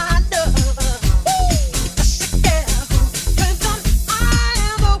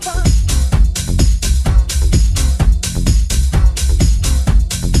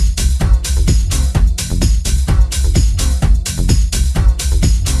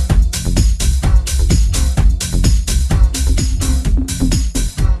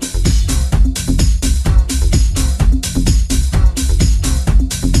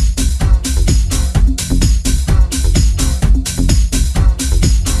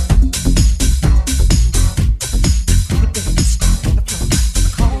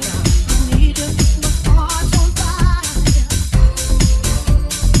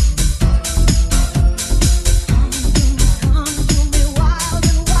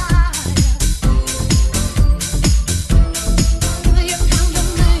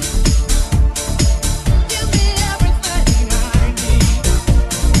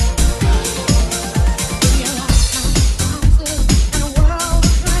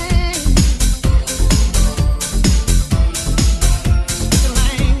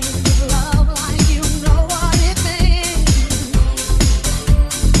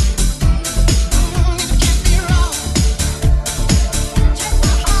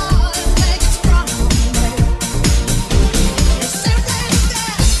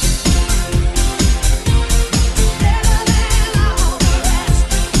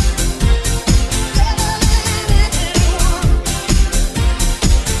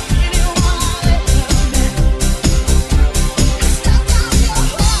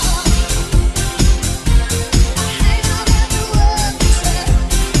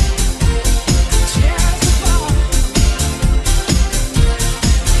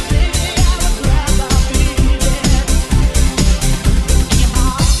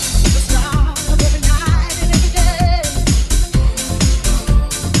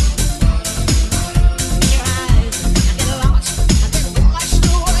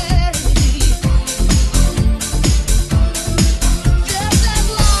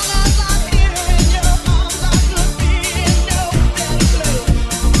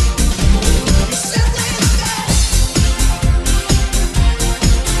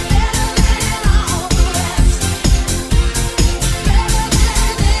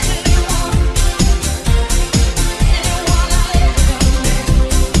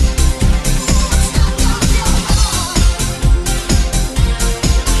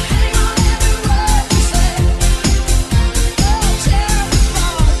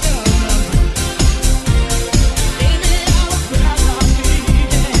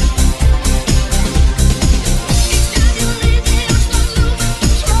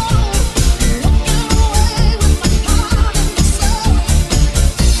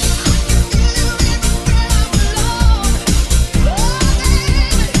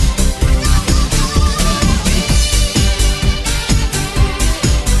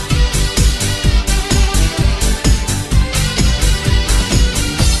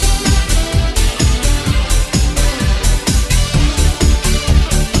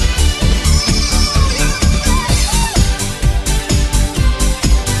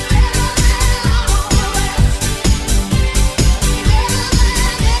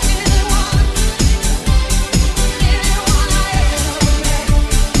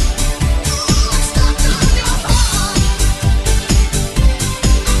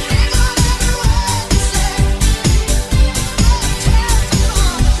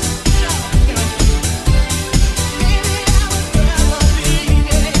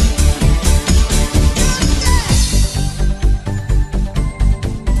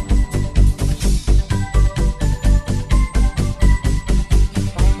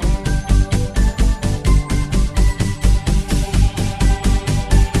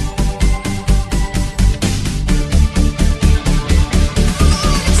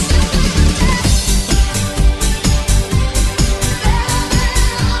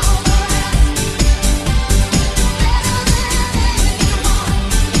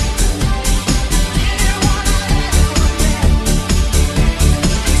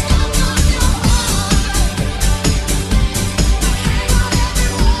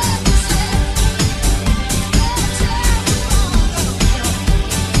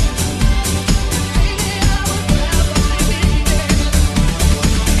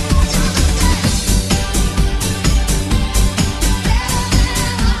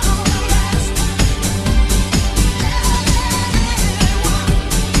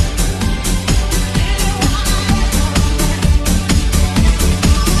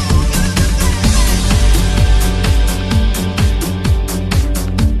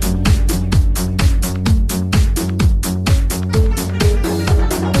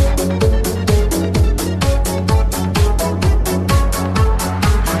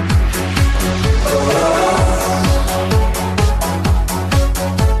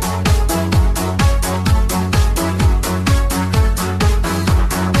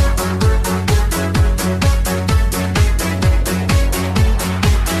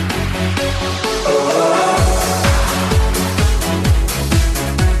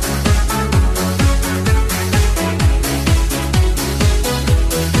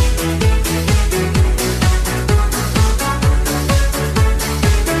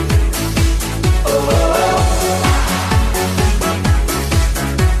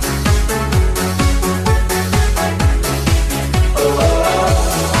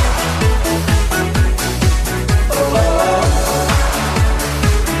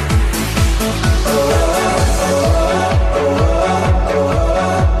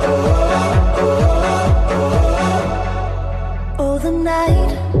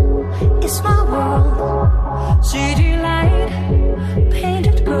 is my world. City light,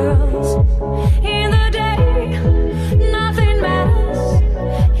 painted girls. In the day, nothing matters.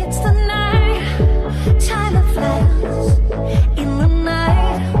 It's the night, time that flies. In the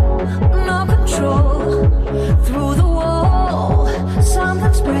night, no control. Through the wall,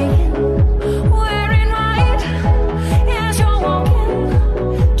 something's breaking. Wearing white as you're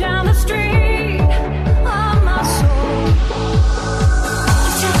walking down the street of my soul.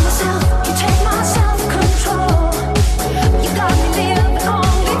 You take my self-control.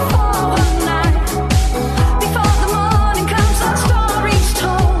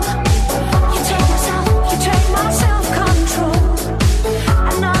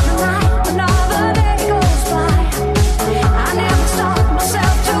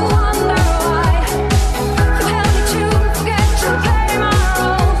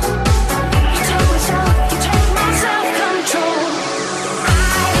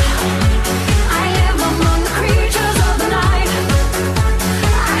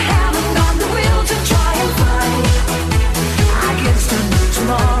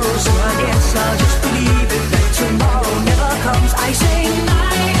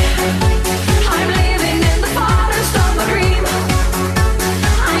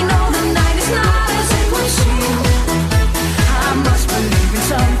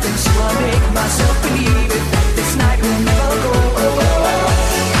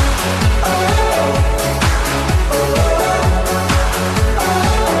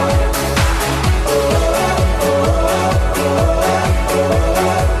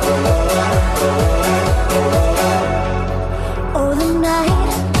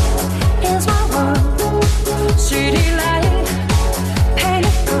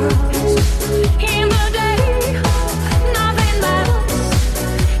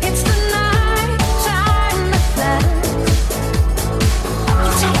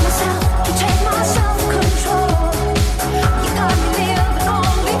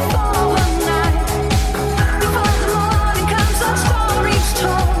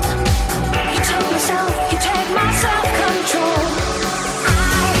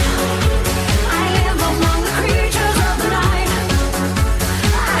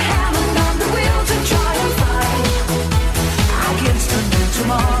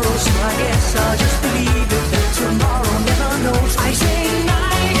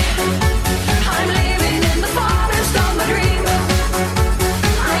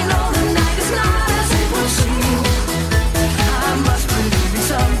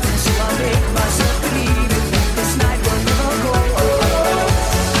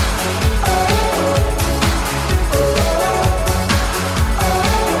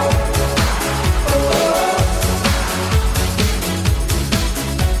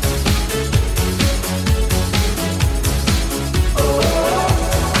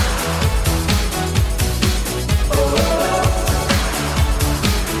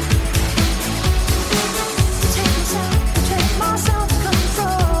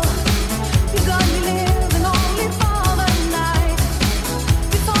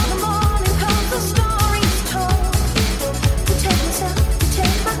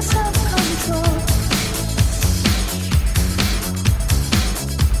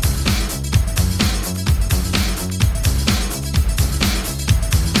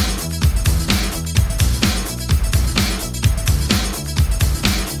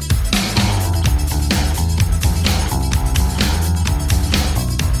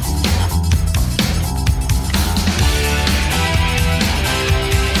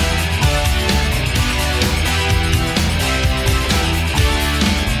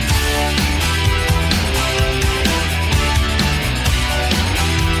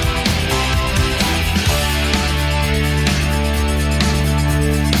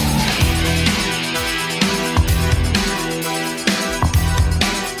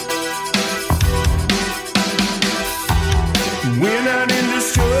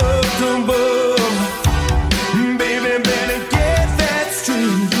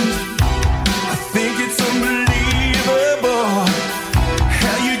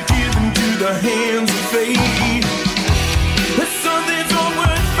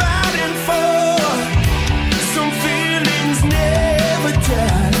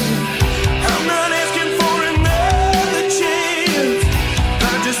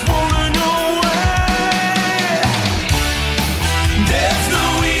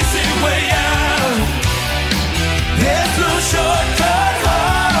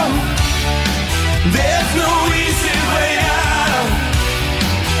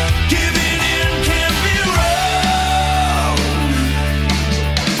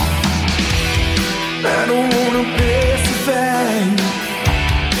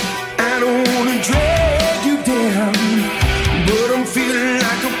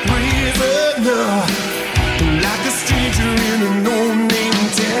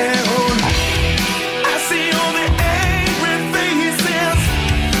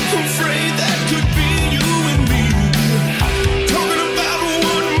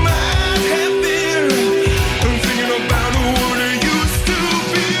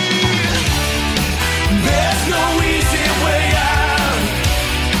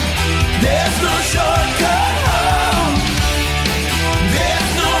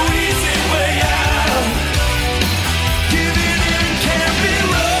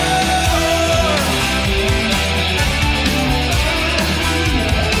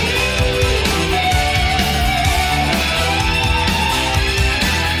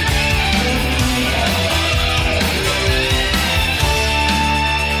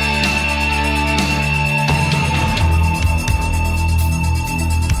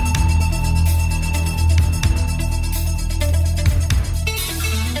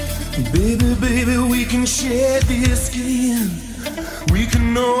 Baby, baby, we can share this skin. We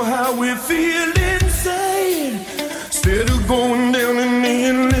can know how we feel inside. Instead of going down an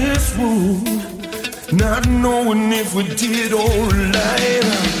endless road, not knowing if we did alright.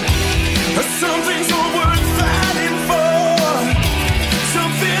 Some things are worth fighting for.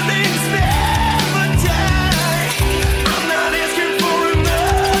 Some feelings never die. I'm not asking for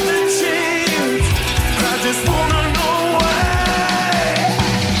another chance. I just wanna know why.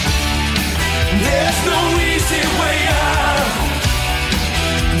 There's no easy way out.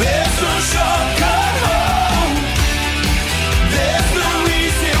 There's no shortcut home. There's no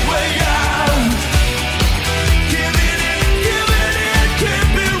easy way out. Giving in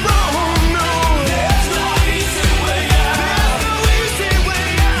can't be wrong. No, there's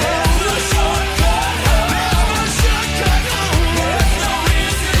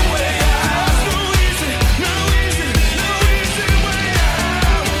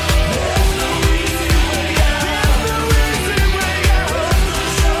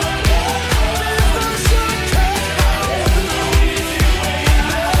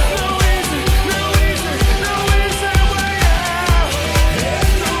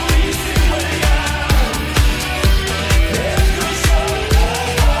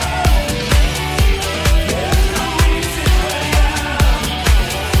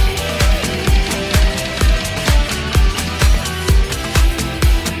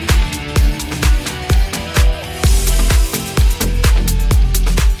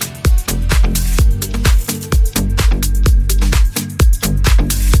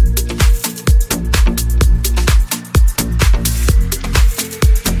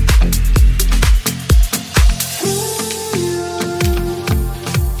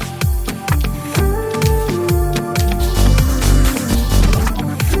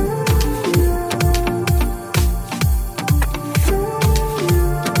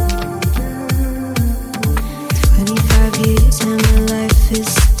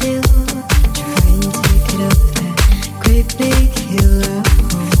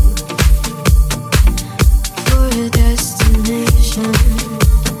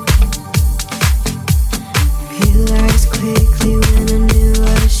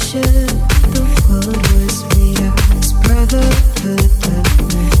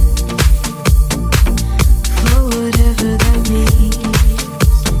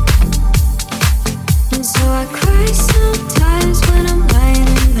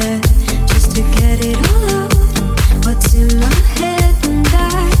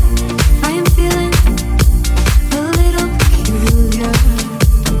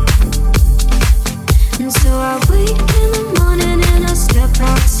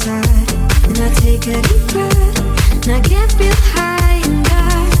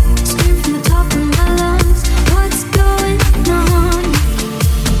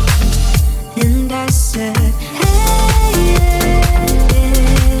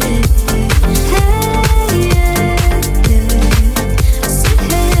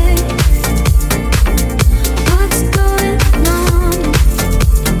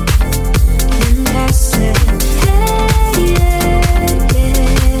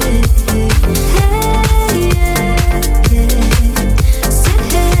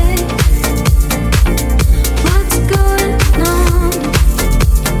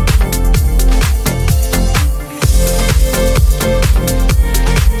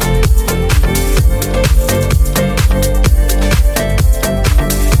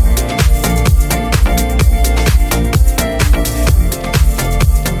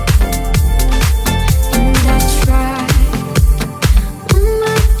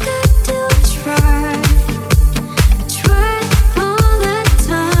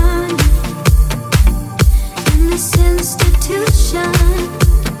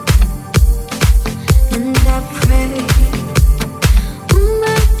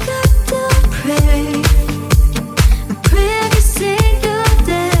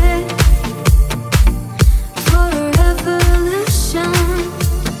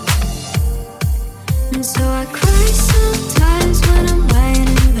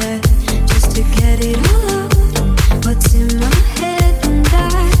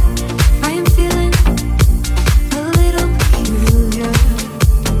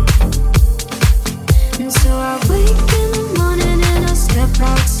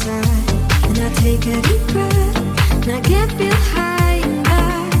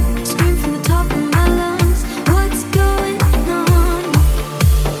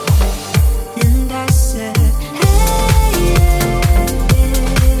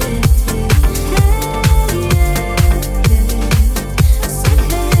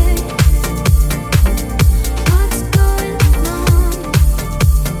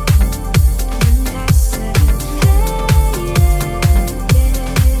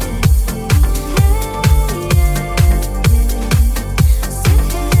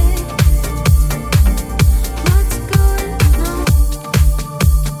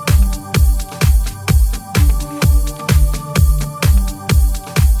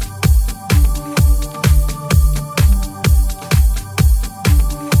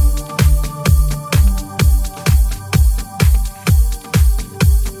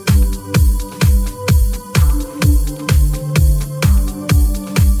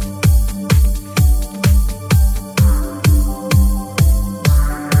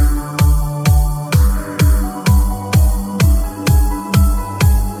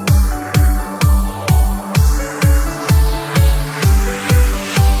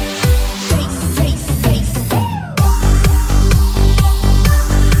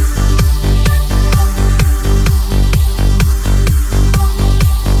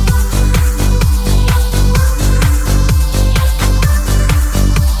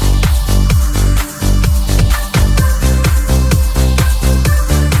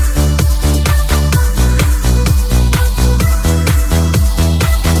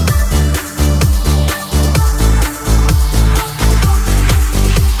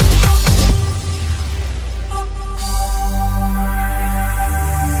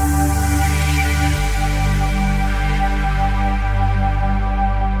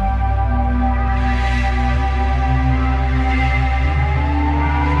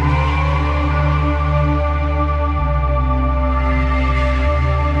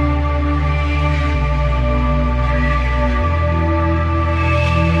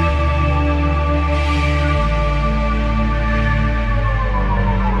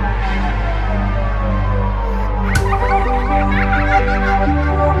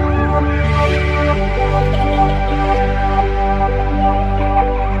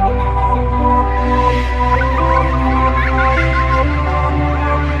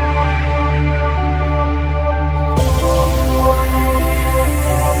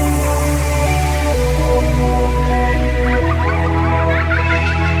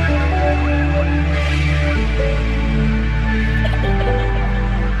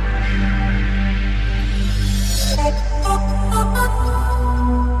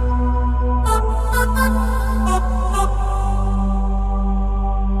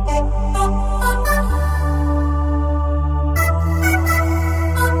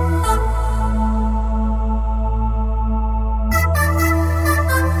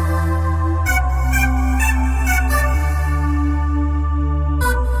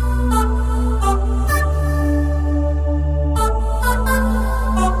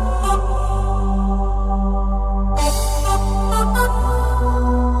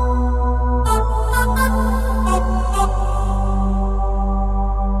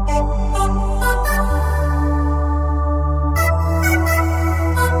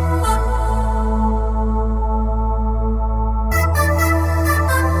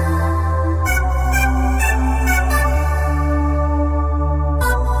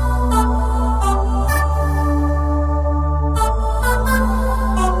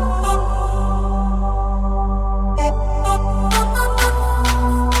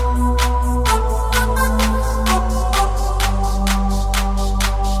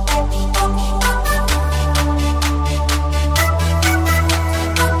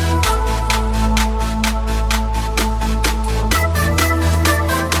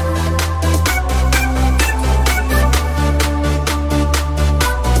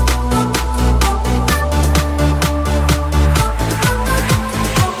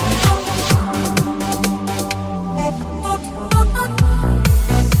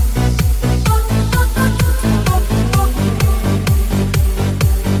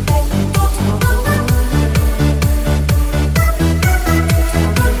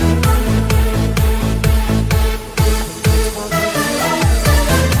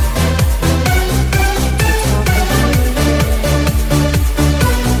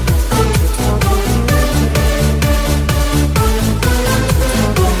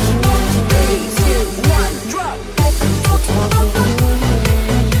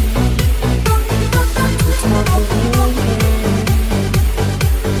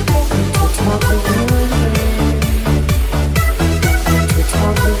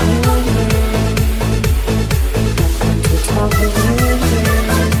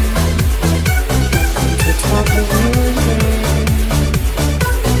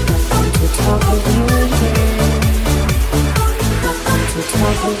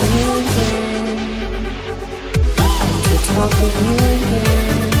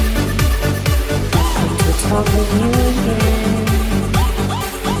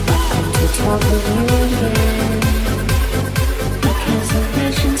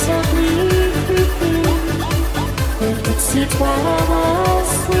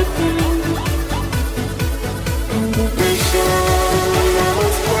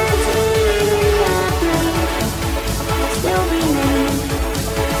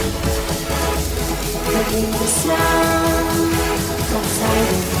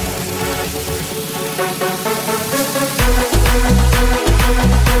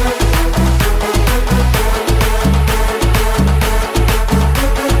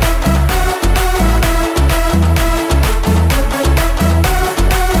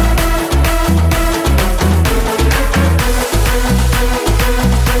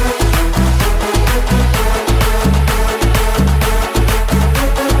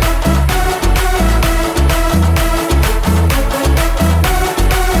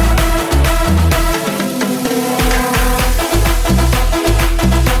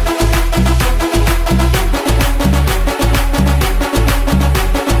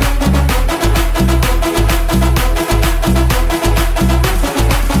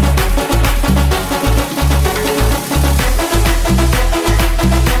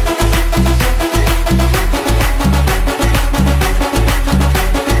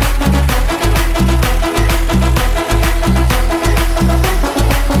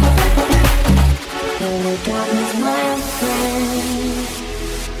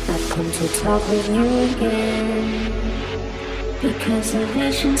talk with you again. Because the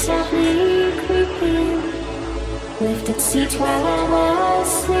vision softly creeping lifted seats while I was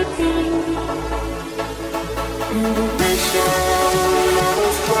sleeping. And the vision that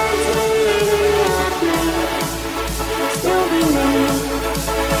was pointing at me still remains.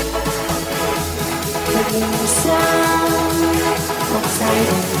 Hearing the sound of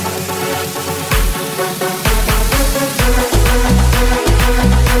silence.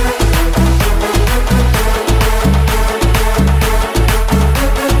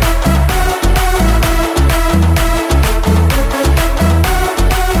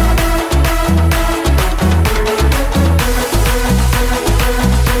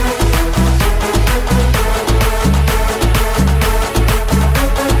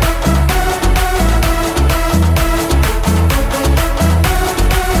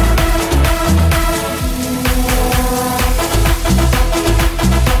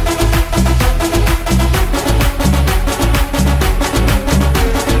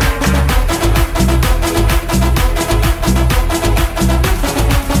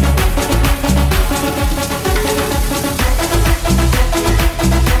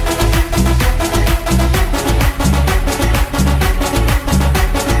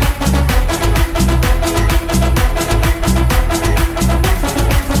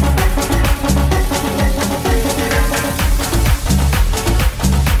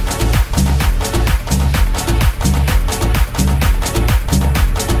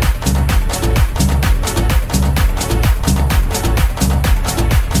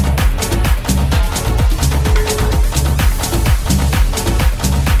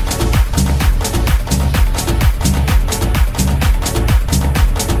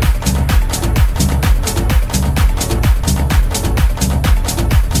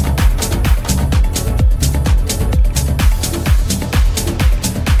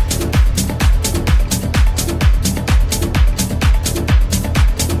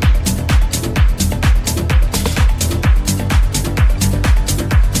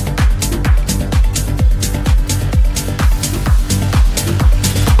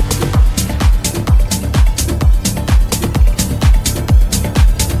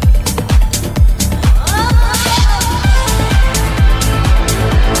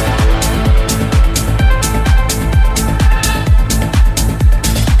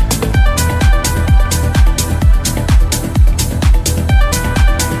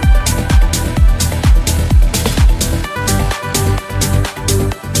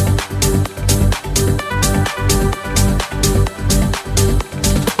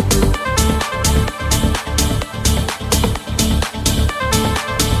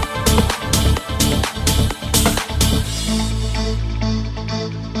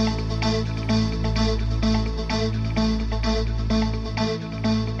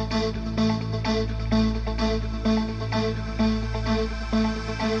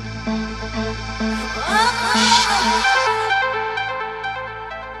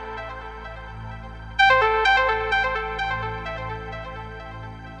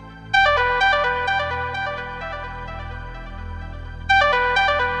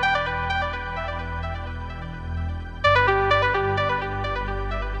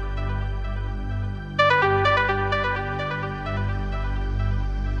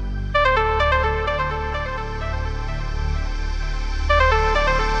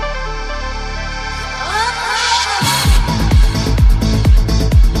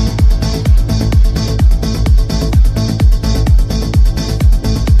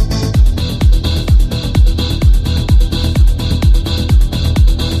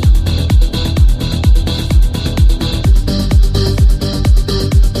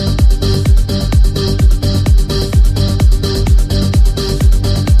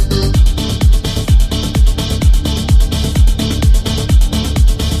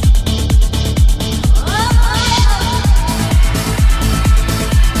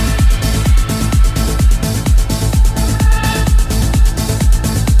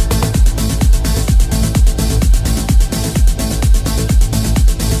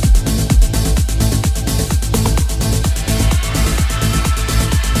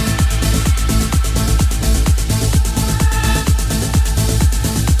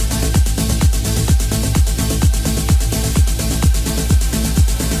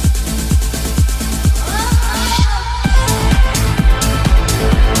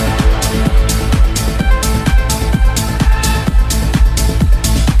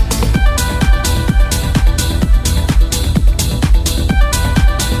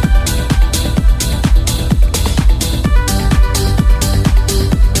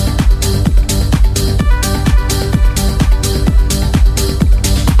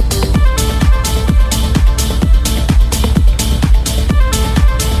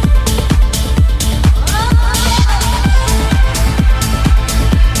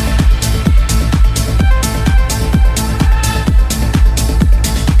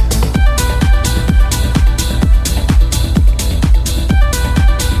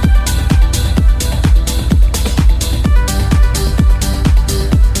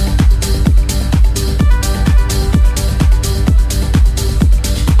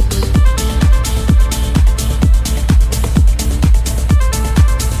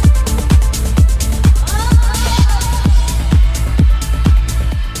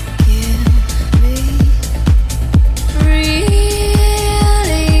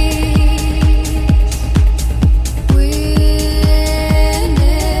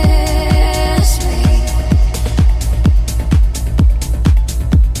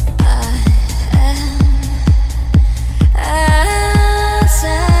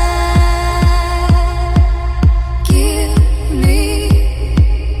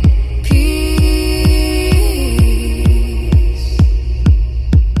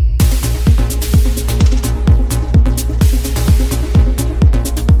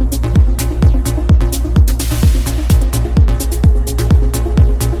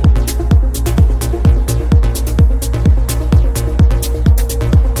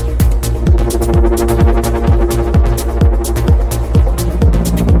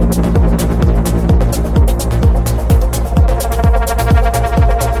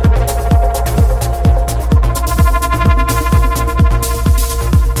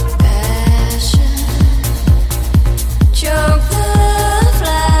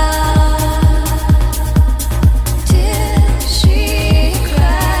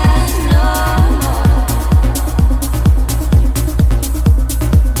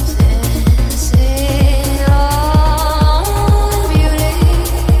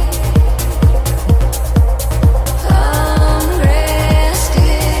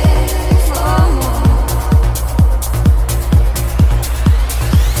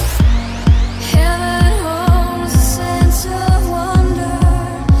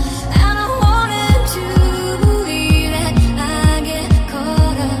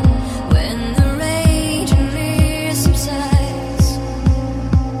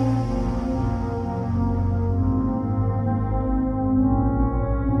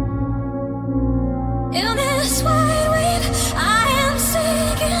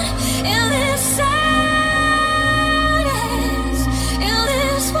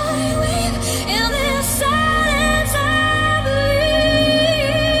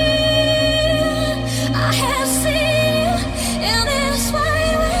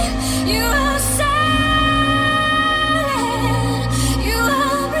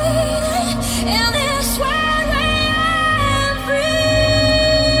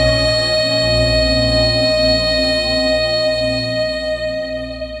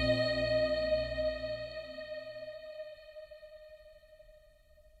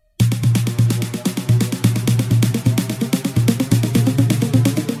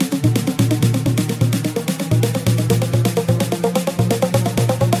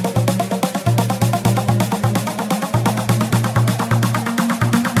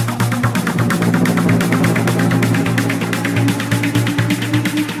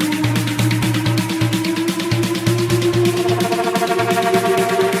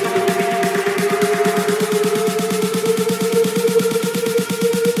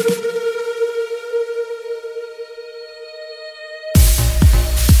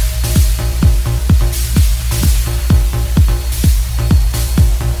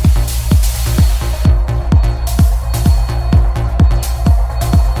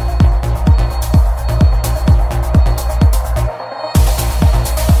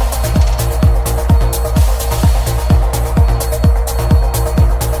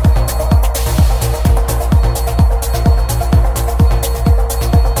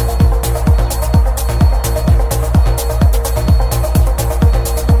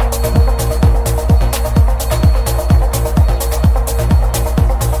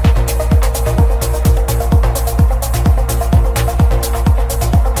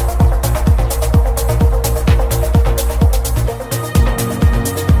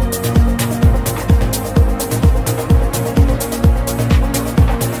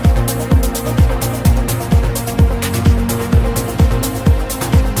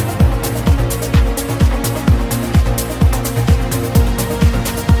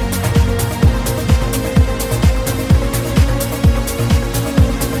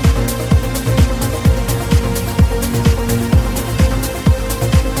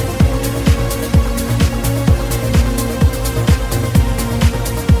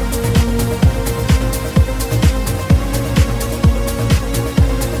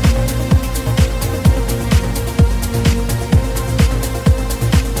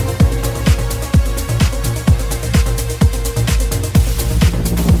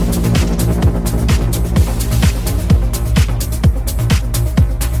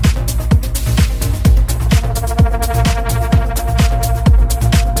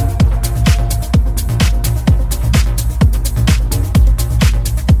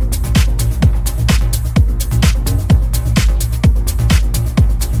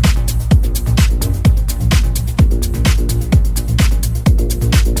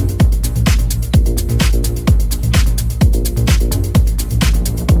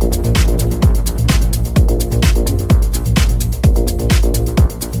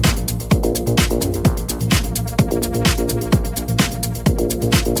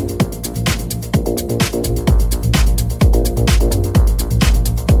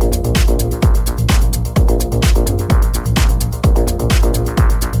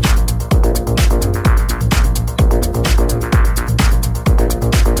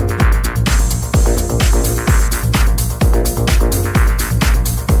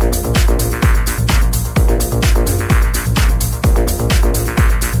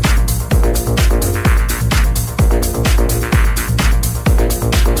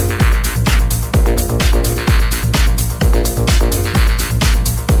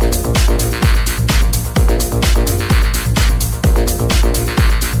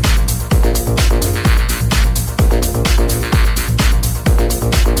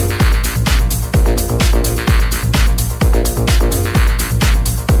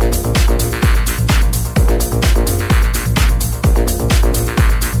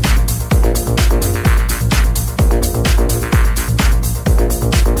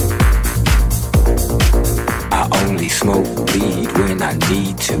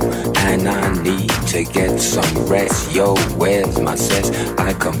 and I need to get some rest. Yo, where's my cess?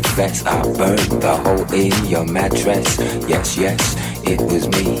 I confess I burned the hole in your mattress. Yes, yes, it was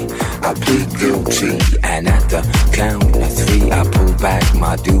me. I plead guilty, and at the count of 3 I pull back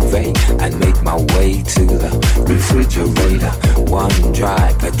my duvet and make my way to the refrigerator. One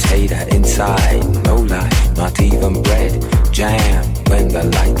dry potato inside, no lie, not even bread. Jam when the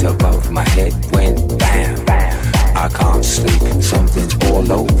light above my head went bam, bam. I can't sleep, something's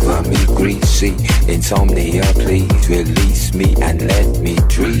all over me, greasy. Insomnia, please release me and let me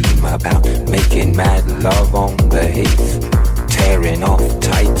dream about making mad love on the heath, tearing off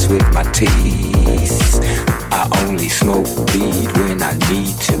tights with my teeth. I only smoke weed when I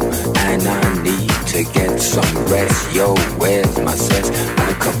need to, and I need to get some rest. Yo, where's my cess?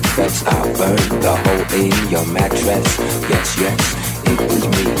 I confess I burned the hole in your mattress. Yes, yes, it was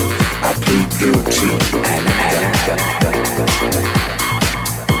me. I plead guilty, and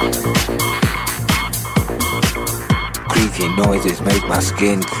creaky noises make my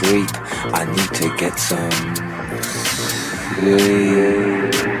skin creep. I need to get some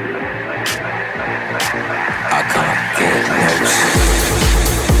sleep. I can't get no sleep.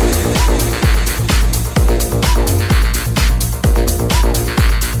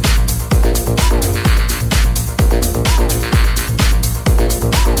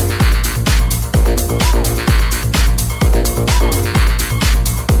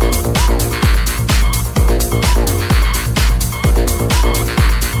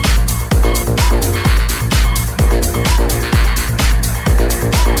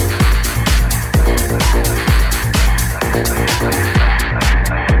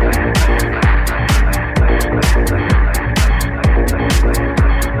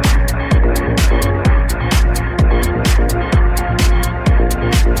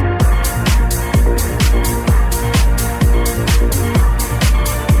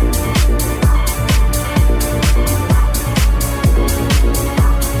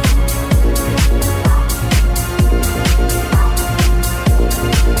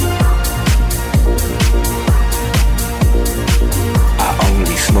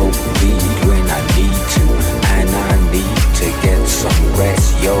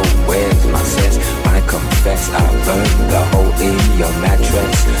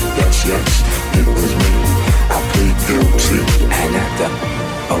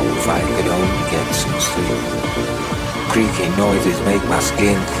 Creaky noises make my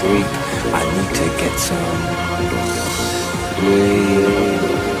skin creep. I need to get some sleep.